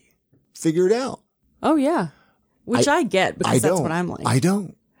body figured out. Oh, yeah. Which I get because that's what I'm like. I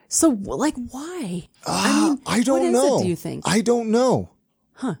don't. So, like, why? I don't know. What is it, do you think? I don't know.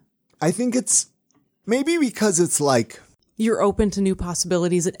 Huh. I think it's maybe because it's like, you're open to new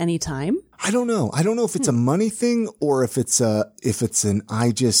possibilities at any time? I don't know. I don't know if it's a money thing or if it's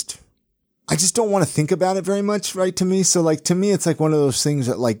I just don't want to think about it very much, right? To me. So like, to me, it's like one of those things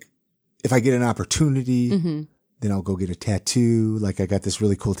that like, if I get an opportunity, then I'll go get a tattoo. Like I got this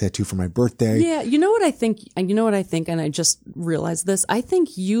really cool tattoo for my birthday. Yeah. You know what I think? And I just realized this. I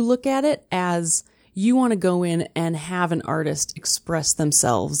think you look at it as you want to go in and have an artist express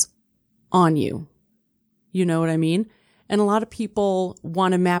themselves on you. You know what I mean? And a lot of people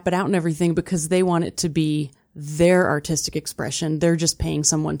want to map it out and everything because they want it to be their artistic expression. They're just paying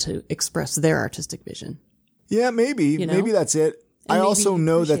someone to express their artistic vision. Yeah, maybe. Maybe that's it. And I also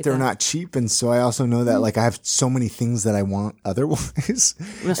know that they're not cheap. And so I also know that like I have so many things that I want otherwise.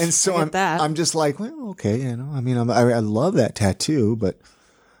 And so I'm just like, well, okay. I love that tattoo, but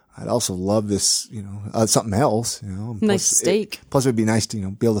I'd also love this, something else, Nice steak. Plus it would be nice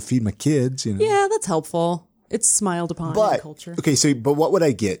to, be able to feed my kids, Yeah, that's helpful. It's smiled upon in culture. Okay, but what would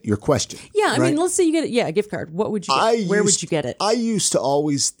I get? Your question. Yeah, I mean, let's say you get it. Yeah, a gift card. What would you get? Where would you get it? I used to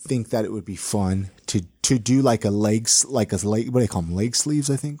always think that it would be fun to do like what do they call them? Leg sleeves,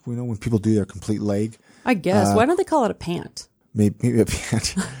 I think. When people do their complete leg. I guess. Why don't they call it a pant? Maybe a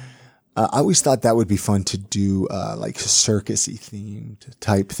pant. I always thought that would be fun to do, like circus-y themed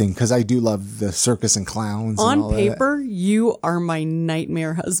type thing. Cause I do love the circus and clowns. On and all paper, you are my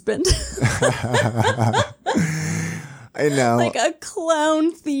nightmare husband. I know. Like a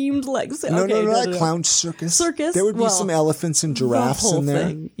clown themed legs. No, not clown circus. Circus? There would be some elephants and giraffes in there.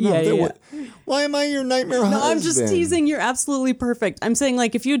 Thing. Yeah. Why am I your nightmare husband? No, I'm just teasing. You're absolutely perfect. I'm saying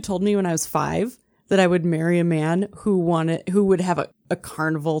like if you had told me when I was 5 that I would marry a man who would have a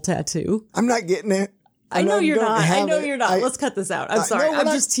carnival tattoo. I'm not getting it. I know you're not. Let's cut this out. I'm sorry. I'm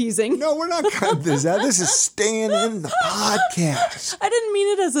just teasing. No, we're not cutting this out. This is staying in the podcast. I didn't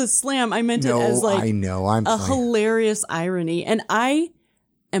mean it as a slam. I meant it as like a hilarious irony. And I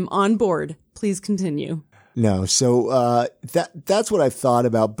am on board. Please continue. No, so that's what I've thought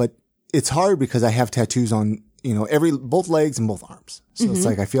about, but it's hard because I have tattoos on, both legs and both arms. So it's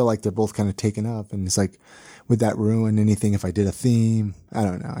like I feel like they're both kind of taken up, and it's like, would that ruin anything if I did a theme? I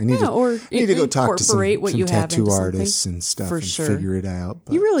don't know. I need to go talk to some tattoo artists and stuff and figure it out.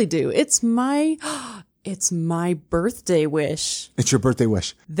 But. You really do. It's my birthday wish. It's your birthday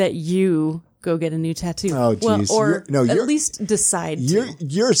wish that you go get a new tattoo. Oh, geez. Or at least decide to.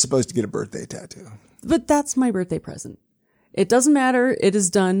 You're supposed to get a birthday tattoo. But that's my birthday present. It doesn't matter. It is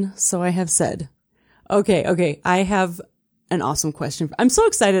done. So I have said. Okay. I have an awesome question. I'm so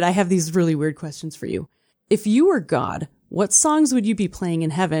excited. I have these really weird questions for you. If you were God, what songs would you be playing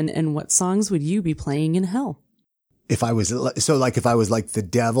in heaven and what songs would you be playing in hell? If I was like the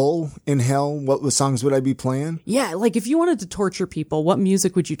devil in hell, what songs would I be playing? Yeah. Like if you wanted to torture people, what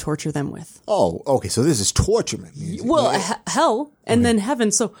music would you torture them with? Oh, okay. So this is torturement music. Well, right? Hell and then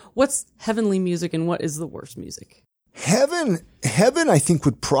heaven. So what's heavenly music and what is the worst music? Heaven, I think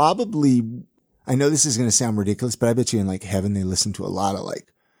would probably, I know this is going to sound ridiculous, but I bet you in like heaven, they listen to a lot of like,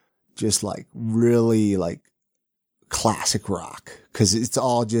 just like really like classic rock. Cause it's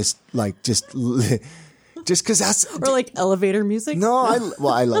all just cause that's. Or like elevator music? No,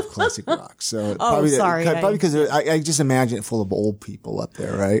 I love classic rock. So probably because I just imagine it full of old people up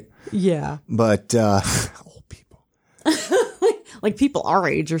there, right? Yeah. But, old people. Like people our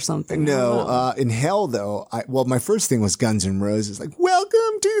age or something. No, in hell though, my first thing was Guns N' Roses, like,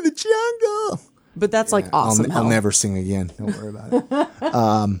 welcome to the jungle. But that's like awesome. I'll never sing again. Don't worry about it.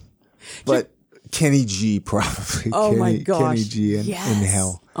 But Kenny G probably. Oh my gosh. Kenny G in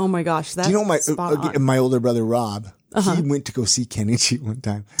hell. Oh my gosh, that's Do you know spot on. my older brother Rob? He went to go see Kenny G one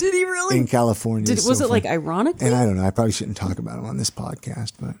time. Did he really? In California. Was it like ironically? And I don't know. I probably shouldn't talk about him on this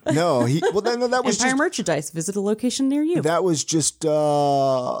podcast, but no. That was Empire Merchandise. Visit a location near you. That was just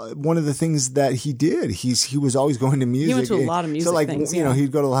one of the things that he did. He was always going to music. He went to a lot of music things. You know,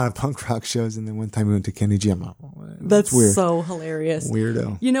 he'd go to a lot of punk rock shows, and then one time he went to Kenny G. That's weird. So hilarious.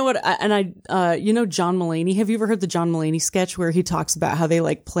 Weirdo. You know what? You know John Mulaney. Have you ever heard the John Mulaney sketch where he talks about how they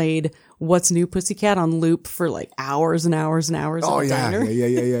like played What's New Pussycat on loop for like hours and hours and hours? Oh, in the diner?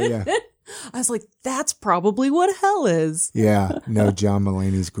 Yeah. I was like, that's probably what hell is. Yeah. No, John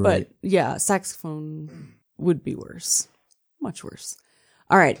Mulaney's great. But yeah, saxophone would be worse. Much worse.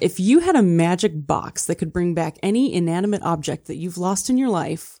 All right. If you had a magic box that could bring back any inanimate object that you've lost in your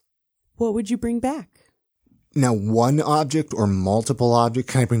life, what would you bring back? Now, one object or multiple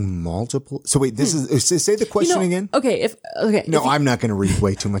objects? Can I bring multiple? So wait, this is, say the question again. Okay. No, I'm not going to read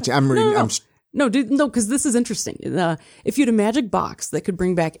way too much. I'm reading. No, because this is interesting. If you had a magic box that could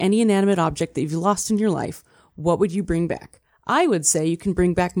bring back any inanimate object that you've lost in your life, what would you bring back? I would say you can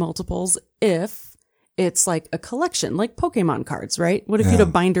bring back multiples if it's like a collection, like Pokemon cards, right? What if you had a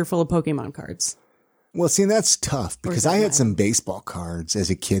binder full of Pokemon cards? Well, see, that's tough because I had some baseball cards as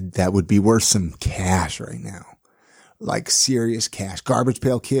a kid that would be worth some cash right now. Like serious cash. Garbage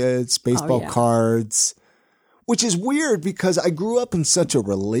Pail Kids, baseball cards. Which is weird because I grew up in such a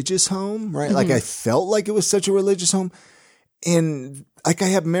religious home, right? Mm-hmm. Like I felt like it was such a religious home. And like I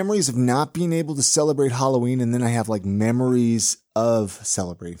have memories of not being able to celebrate Halloween. And then I have like memories of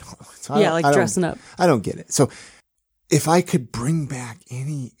celebrating Halloween. So dressing up. I don't get it. So if I could bring back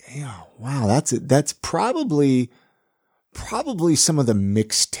that's probably some of the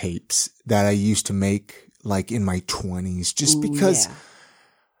mixtapes that I used to make like in my 20s, just because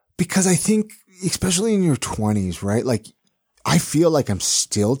I think, especially in your 20s, right? Like, I feel like I'm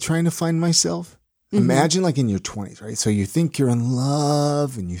still trying to find myself. Mm-hmm. Imagine like in your 20s, right? So you think you're in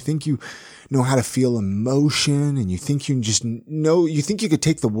love and you think you know how to feel emotion and you think you think you could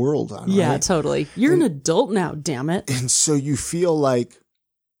take the world on. Yeah, right? Totally. You're an adult now, damn it. And so you feel like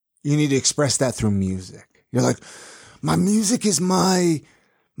you need to express that through music. You're like, my music is my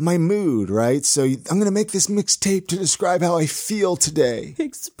mood, right? So I'm going to make this mixtape to describe how I feel today.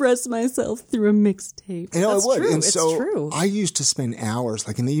 Express myself through a mixtape. You know, That's it would. true. And so true. I used to spend hours,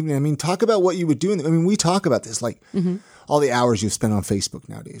 like in the evening. I mean, talk about what you would do. We talk about this, like all the hours you've spent on Facebook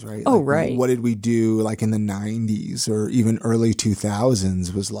nowadays, right? Oh, like, right. What did we do like in the 90s or even early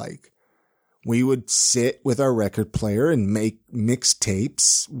 2000s was like, we would sit with our record player and make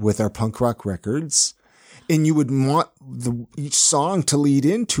mixtapes with our punk rock records. And you would want each song to lead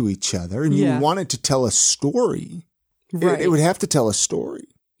into each other, and you would want it to tell a story. Right. It would have to tell a story.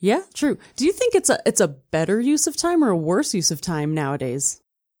 Yeah, true. Do you think it's a better use of time or a worse use of time nowadays?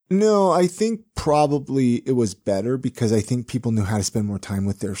 No, I think probably it was better because I think people knew how to spend more time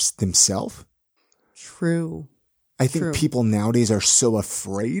with themselves. True. I think people nowadays are so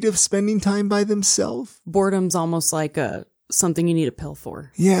afraid of spending time by themselves. Boredom's almost like something you need a pill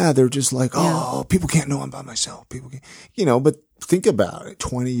for. Yeah, they're just like, people can't know I'm by myself. People can't, but think about it.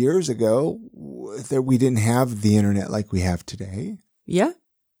 20 years ago, we didn't have the internet like we have today. Yeah,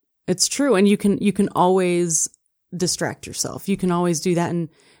 it's true. And you can always distract yourself. You can always do that and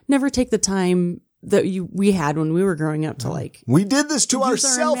never take the time that we had when we were growing up to like. We did this to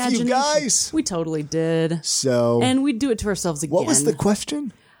ourselves, you guys. We totally did. So. And we'd do it to ourselves again. What was the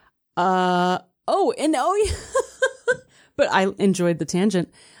question? Yeah. But I enjoyed the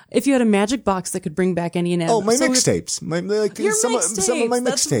tangent. If you had a magic box that could bring back any inanimate... Oh, my mixtapes. Some of my mixtapes.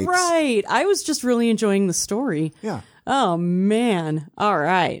 That's right. I was just really enjoying the story. Yeah. Oh, man. All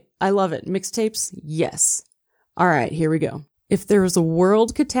right. I love it. Mixtapes? Yes. All right. Here we go. If there was a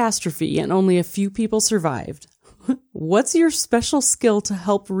world catastrophe and only a few people survived, what's your special skill to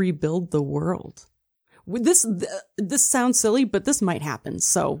help rebuild the world? This sounds silly, but this might happen.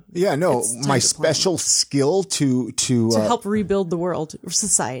 So yeah, no, my special skill to help rebuild the world or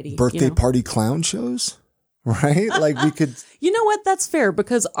society. Birthday party clown shows, right? Like we could. You know what? That's fair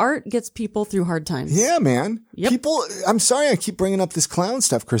because art gets people through hard times. Yeah, man. Yep. People. I'm sorry, I keep bringing up this clown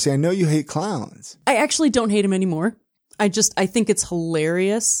stuff, Chrissy. I know you hate clowns. I actually don't hate him anymore. I think it's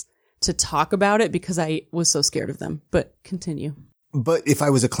hilarious to talk about it because I was so scared of them. But continue. But if I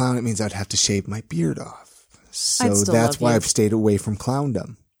was a clown, it means I'd have to shave my beard off. So that's why I've stayed away from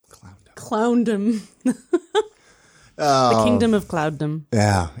clowndom. Clowndom. The kingdom of clowndom.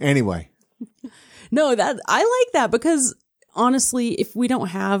 Yeah. Anyway. No, I like that because honestly, if we don't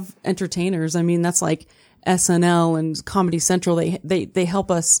have entertainers, I mean, that's like SNL and Comedy Central. They help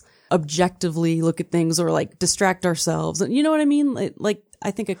us objectively look at things or like distract ourselves. And you know what I mean? Like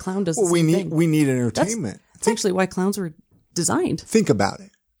I think a clown does the Well, same thing. we need entertainment. That's actually why clowns were designed. Think about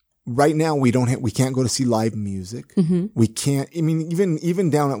it. Right now, we can't go to see live music. Mm-hmm. We can't. I mean, even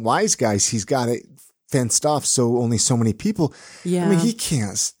down at Wise Guys, he's got it fenced off, so only so many people. Yeah. I mean, he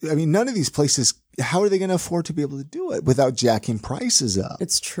can't. I mean, none of these places. How are they going to afford to be able to do it without jacking prices up?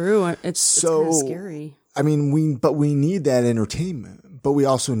 It's true. It's kind of scary. I mean, we need that entertainment, but we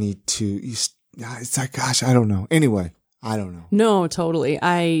also need to. It's like, gosh, I don't know. Anyway, I don't know. No, totally.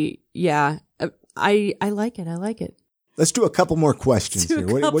 I like it. I like it. Let's do a couple more questions here.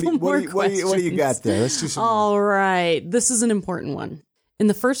 What do you got there? Let's do some. All right. This is an important one. In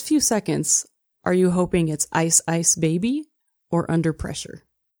the first few seconds, are you hoping it's Ice Ice Baby or Under Pressure?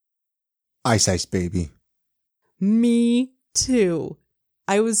 Ice Ice Baby. Me too.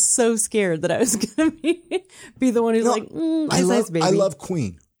 I was so scared that I was going to be the one who's Ice Ice Baby. I love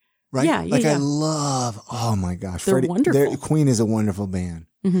Queen. Right? Yeah. I love, oh my gosh. They're wonderful. Queen is a wonderful band.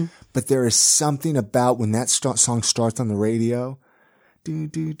 Mm-hmm. But there is something about when that song starts on the radio, do,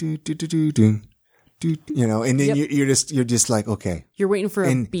 do, do, do, do, do, do, do, you know, and then you're just like, okay. You're waiting for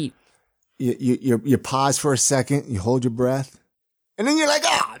a beat. You pause for a second, you hold your breath, and then you're like,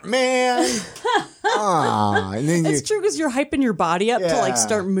 oh man. And then it's true because you're hyping your body up to like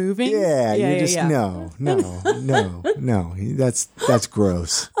start moving. Yeah. No. That's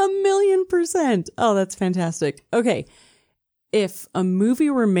gross. 1,000,000%. Oh, that's fantastic. Okay. If a movie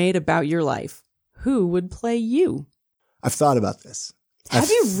were made about your life, who would play you? I've thought about this. Have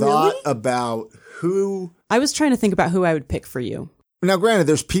you really? Thought about who. I was trying to think about who I would pick for you. Now, granted,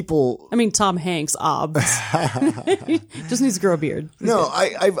 there's people. I mean, Tom Hanks, just needs to grow a beard. No,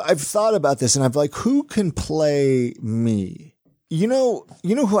 I've thought about this, and I've like, who can play me? You know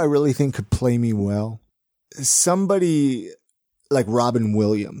who I really think could play me well? Somebody like Robin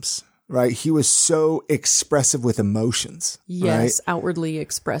Williams, right? He was so expressive with emotions. Yes, right? Outwardly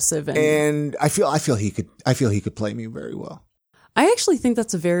expressive, and I feel he could play me very well. I actually think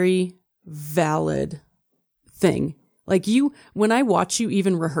that's a very valid thing. Like when I watch you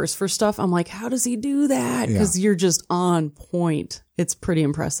even rehearse for stuff, I'm like, how does he do that? Because you're just on point. It's pretty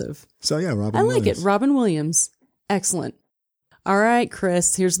impressive. So yeah, Robin I Williams. like it. Robin Williams. Excellent. All right,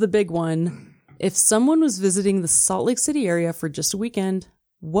 Chris, here's the big one. If someone was visiting the Salt Lake City area for just a weekend,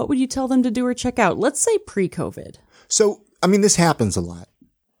 what would you tell them to do or check out? Let's say pre-COVID. So, I mean, this happens a lot.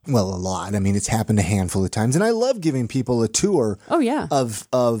 Well, a lot. I mean, it's happened a handful of times. And I love giving people a tour of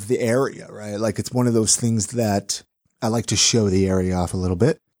the area, right? Like it's one of those things that I like to show the area off a little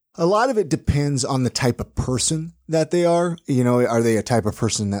bit. A lot of it depends on the type of person that they are. You know, are they a type of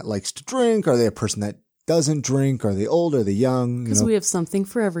person that likes to drink? Are they a person that doesn't drink? Are they old? Are they young? Because we have something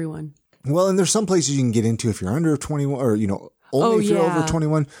for everyone. Well, and there's some places you can get into if you're under 21 or, only if you're over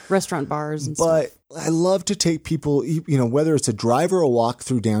 21. Restaurant bars and stuff. But I love to take people, whether it's a drive or a walk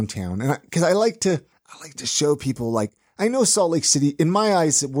through downtown. And because I like to show people, like, I know Salt Lake City, in my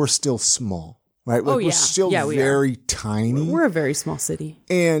eyes, we're still small. Right? Like we're still very tiny. We're a very small city.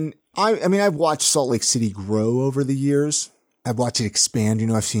 And I mean, I've watched Salt Lake City grow over the years. I've watched it expand.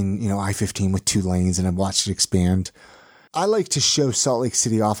 I've seen, I-15 with 2 lanes and I've watched it expand. I like to show Salt Lake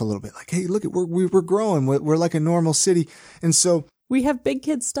City off a little bit. Like, hey, look, we're growing. We're like a normal city. And so we have big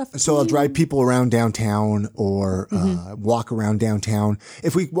kid stuff. So I'll drive people around downtown or walk around downtown.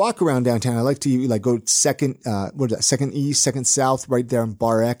 If we walk around downtown, I like to go second east, second south, right there on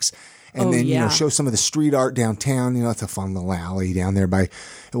Bar X. And then, show some of the street art downtown. It's a fun little alley down there it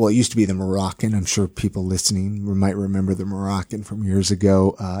used to be the Moroccan. I'm sure people listening might remember the Moroccan from years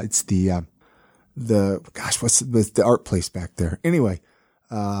ago. It's what's the art place back there? Anyway,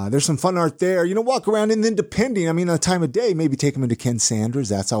 there's some fun art there. Walk around and then depending, on the time of day, maybe take them into Ken Sanders.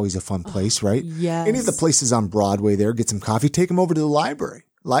 That's always a fun place, right? Yes. Any of the places on Broadway there, get some coffee, take them over to the library.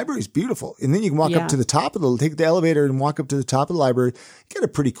 Library's beautiful. And then you can walk up to the top take the elevator and walk up to the top of the library. Get a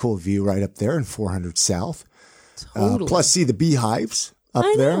pretty cool view right up there in 400 South. Totally. Plus see the beehives up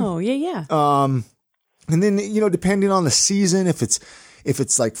there. I know. Yeah. And then, depending on the season, if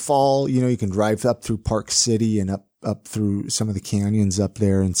it's like fall, you can drive up through Park City and up through some of the canyons up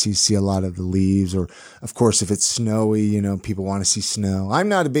there and see a lot of the leaves. Or of course, if it's snowy, people want to see snow. I'm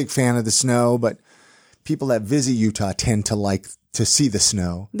not a big fan of the snow, but people that visit Utah tend to like to see the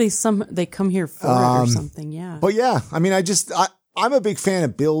snow. They come here for it or something. Yeah. But yeah, I mean, I'm a big fan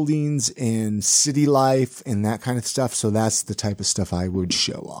of buildings and city life and that kind of stuff. So that's the type of stuff I would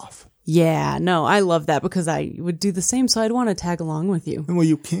show off. Yeah, no, I love that because I would do the same. So I'd want to tag along with you. Well,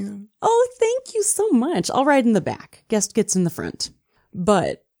 you can. Oh, thank you so much. I'll ride in the back. Guest gets in the front.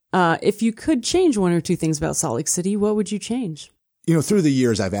 But if you could change one or two things about Salt Lake City, what would you change? Through the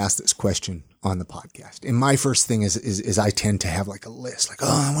years, I've asked this question on the podcast. And my first thing is I tend to have like a list, like,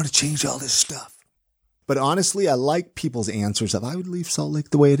 oh, I want to change all this stuff. But honestly, I like people's answers of I would leave Salt Lake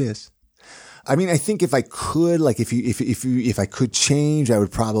the way it is. I mean, I think if I could, like if I could change, I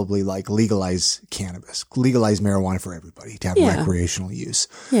would probably like legalize cannabis, legalize marijuana for everybody to have recreational use.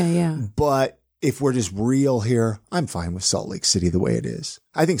 Yeah. But if we're just real here, I'm fine with Salt Lake City the way it is.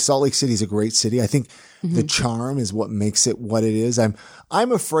 I think Salt Lake City is a great city. I think the charm is what makes it what it is. I'm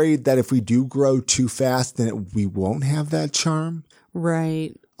afraid that if we do grow too fast, then we won't have that charm.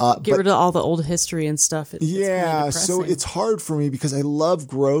 Right. Get rid of all the old history and stuff. So it's hard for me because I love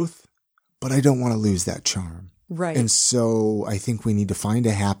growth, but I don't want to lose that charm. Right. And so I think we need to find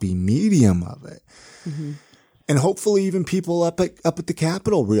a happy medium of it. Mm-hmm. And hopefully even people up at the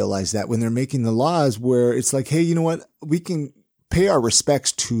Capitol realize that when they're making the laws where it's like, hey, you know what? We can pay our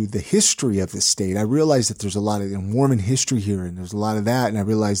respects to the history of the state. I realize that there's a lot of Mormon history here and there's a lot of that. And I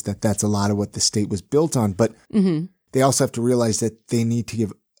realize that that's a lot of what the state was built on. But they also have to realize that they need to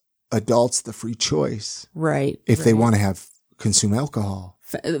give adults the free choice. Right. If they want to consume alcohol.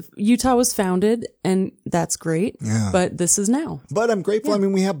 Utah was founded, and that's great. Yeah. But this is now. But I'm grateful. Yeah. I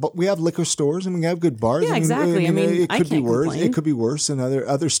mean, we have liquor stores and we have good bars. Yeah, exactly. I mean, it could be worse. Complain. It could be worse, and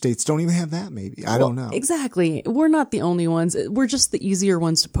other states don't even have that. Maybe I don't know. Exactly. We're not the only ones. We're just the easier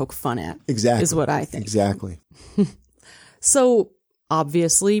ones to poke fun at. Exactly. Is what I think. Exactly. So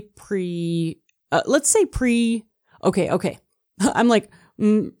obviously, let's say Okay. I'm like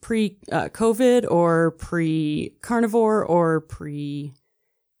pre-COVID or pre-carnivore or pre-keto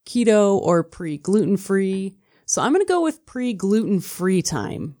or pre-gluten-free. So I'm going to go with pre-gluten-free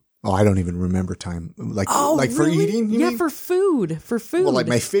time. Oh, I don't even remember time. Like for really? Eating? You mean? For food. Well, like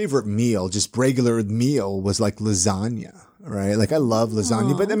my favorite meal, just regular meal, was like lasagna, right? Like I love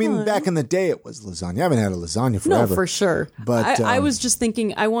lasagna, but I mean, back in the day, it was lasagna. I haven't had a lasagna forever. No, for sure. But I was just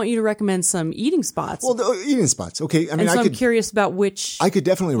thinking, I want you to recommend some eating spots. Well, eating spots. Okay. I mean, I'm curious about which. I could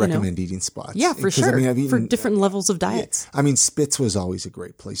definitely recommend eating spots. Yeah, for sure. I mean, I've eaten, for different levels of diets. Yeah. I mean, Spitz was always a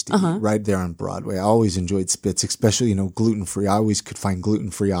great place to eat, right there on Broadway. I always enjoyed Spitz, especially, gluten-free. I always could find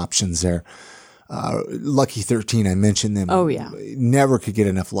gluten-free options there. Lucky 13, I mentioned them. Oh, yeah. Never could get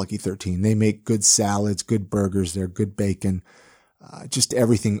enough Lucky 13. They make good salads, good burgers there, good bacon, just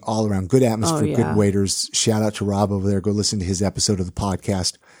everything all around. Good atmosphere, good waiters. Shout out to Rob over there. Go listen to his episode of the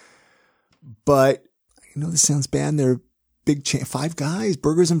podcast. But, this sounds bad. They're big Five Guys,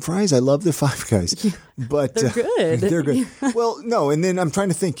 burgers and fries. I love the Five Guys. Yeah, but they're good. They're good. Well, no, and then I'm trying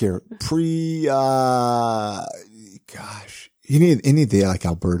to think here. You need any of the like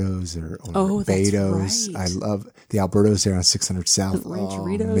Albertos or Betos. Right. I love the Albertos there on 600 South.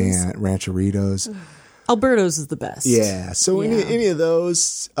 Rancheritos. Oh man, Rancheritos. Albertos is the best. Yeah. So any of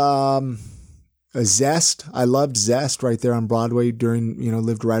those. Zest. I loved Zest right there on Broadway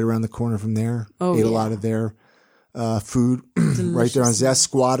lived right around the corner from there. Ate a lot of their food right there on Zest.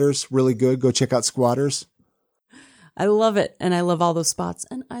 Squatters, really good. Go check out Squatters. I love it. And I love all those spots.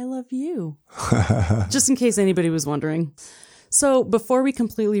 And I love you. Just in case anybody was wondering. So before we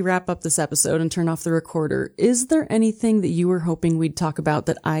completely wrap up this episode and turn off the recorder, is there anything that you were hoping we'd talk about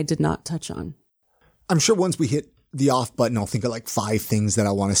that I did not touch on? I'm sure once we hit the off button, I'll think of like 5 things that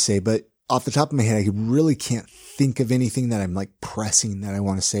I want to say, but off the top of my head, I really can't think of anything that I'm like pressing that I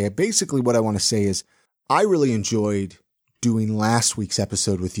want to say. Basically, what I want to say is I really enjoyed doing last week's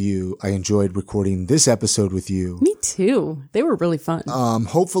episode with you. I enjoyed recording this episode with you. Me too. They were really fun.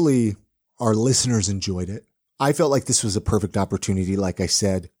 Hopefully our listeners enjoyed it. I felt like this was a perfect opportunity, like I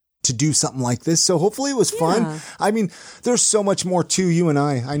said, to do something like this. So hopefully it was fun. I mean, there's so much more to you and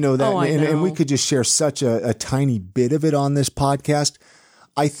I know that. And we could just share such a tiny bit of it on this podcast.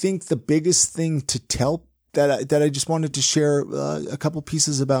 I think the biggest thing to tell that I just wanted to share a couple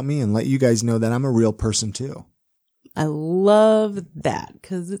pieces about me and let you guys know that I'm a real person too. I love that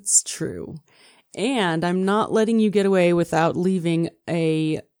because it's true. And I'm not letting you get away without leaving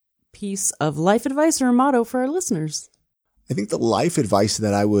a piece of life advice or a motto for our listeners. I think the life advice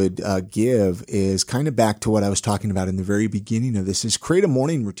that I would give is kind of back to what I was talking about in the very beginning of this is create a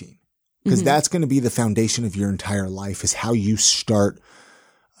morning routine because that's going to be the foundation of your entire life is how you start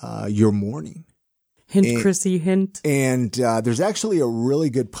your morning. Hint, Chrissy, hint. And there's actually a really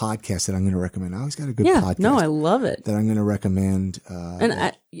good podcast that I'm going to recommend. I always got a good podcast. No, I love it. That I'm going to recommend.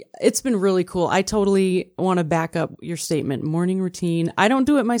 It's been really cool. I totally want to back up your statement. Morning routine. I don't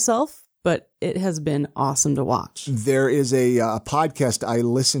do it myself, but it has been awesome to watch. There is a podcast I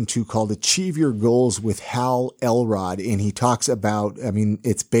listen to called Achieve Your Goals with Hal Elrod. And he talks about,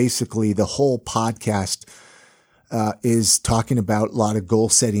 it's basically the whole podcast is talking about a lot of goal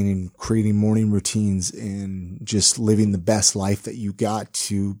setting and creating morning routines and just living the best life that you got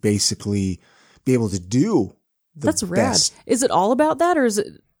to basically be able to do the That's rad. best. Is it all about that, or is it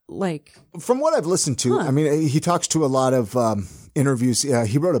like... From what I've listened to, I mean, he talks to a lot of interviews.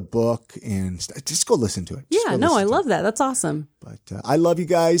 He wrote a book, and just go listen to it. Yeah, no, I love that. That's awesome. But I love you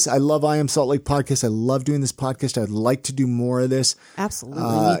guys. I love I Am Salt Lake Podcast. I love doing this podcast. I'd like to do more of this. Absolutely,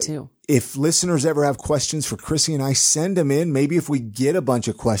 me too. If listeners ever have questions for Chrissy and I, send them in. Maybe if we get a bunch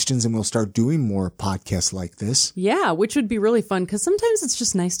of questions, and we'll start doing more podcasts like this. Yeah, which would be really fun, because sometimes it's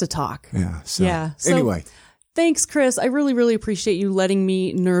just nice to talk. Yeah. So, Yeah. So, anyway. Thanks, Chris. I really, really appreciate you letting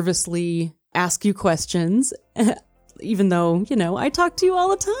me nervously ask you questions. Even though, I talk to you all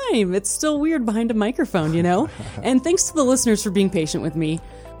the time. It's still weird behind a microphone, And thanks to the listeners for being patient with me.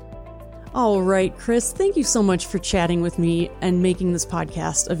 All right, Chris, thank you so much for chatting with me and making this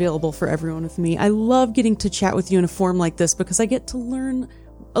podcast available for everyone with me. I love getting to chat with you in a forum like this because I get to learn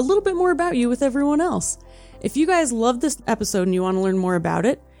a little bit more about you with everyone else. If you guys love this episode and you want to learn more about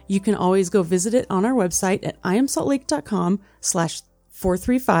it, you can always go visit it on our website at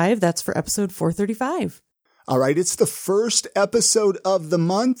iamsaltlake.com/435. That's for episode 435. All right, it's the first episode of the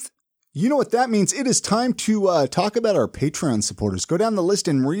month. You know what that means. It is time to talk about our Patreon supporters. Go down the list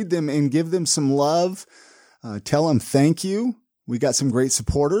and read them and give them some love. Tell them thank you. We got some great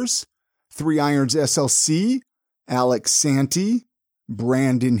supporters. 3 Irons SLC, Alex Santee,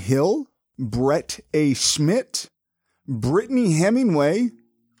 Brandon Hill, Brett A. Schmidt, Brittany Hemingway,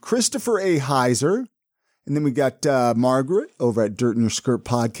 Christopher A. Heiser, and then we got Margaret over at Dirt in Your Skirt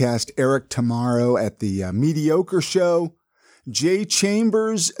Podcast, Eric Tamaro at the Mediocre Show, Jay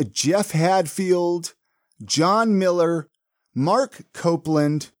Chambers, Jeff Hadfield, John Miller, Mark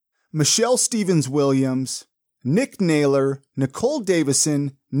Copeland, Michelle Stevens-Williams, Nick Naylor, Nicole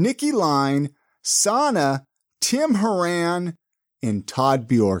Davison, Nikki Line, Sana, Tim Horan, and Todd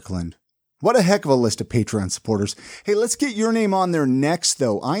Bjorkland. What a heck of a list of Patreon supporters. Hey, let's get your name on there next,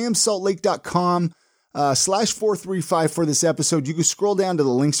 though. iamsaltlake.com /435 for this episode. You can scroll down to the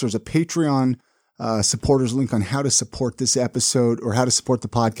links. There's a Patreon supporters link on how to support this episode or how to support the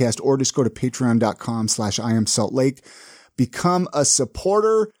podcast, or just go to patreon.com /iamsaltlake. Become a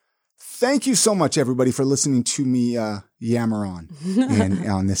supporter. Thank you so much, everybody, for listening to me yammer on and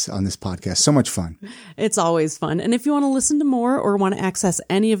on this podcast. So much fun. It's always fun. And if you want to listen to more or want to access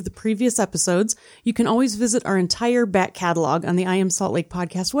any of the previous episodes, you can always visit our entire back catalog on the I Am Salt Lake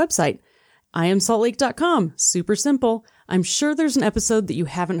podcast website, iamsaltlake.com. Super simple. I'm sure there's an episode that you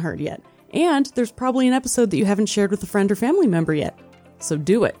haven't heard yet. And there's probably an episode that you haven't shared with a friend or family member yet. So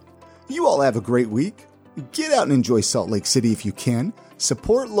do it. You all have a great week. Get out and enjoy Salt Lake City if you can.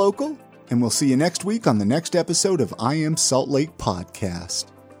 Support local. And we'll see you next week on the next episode of I Am Salt Lake Podcast.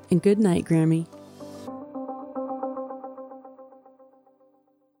 And good night, Grammy.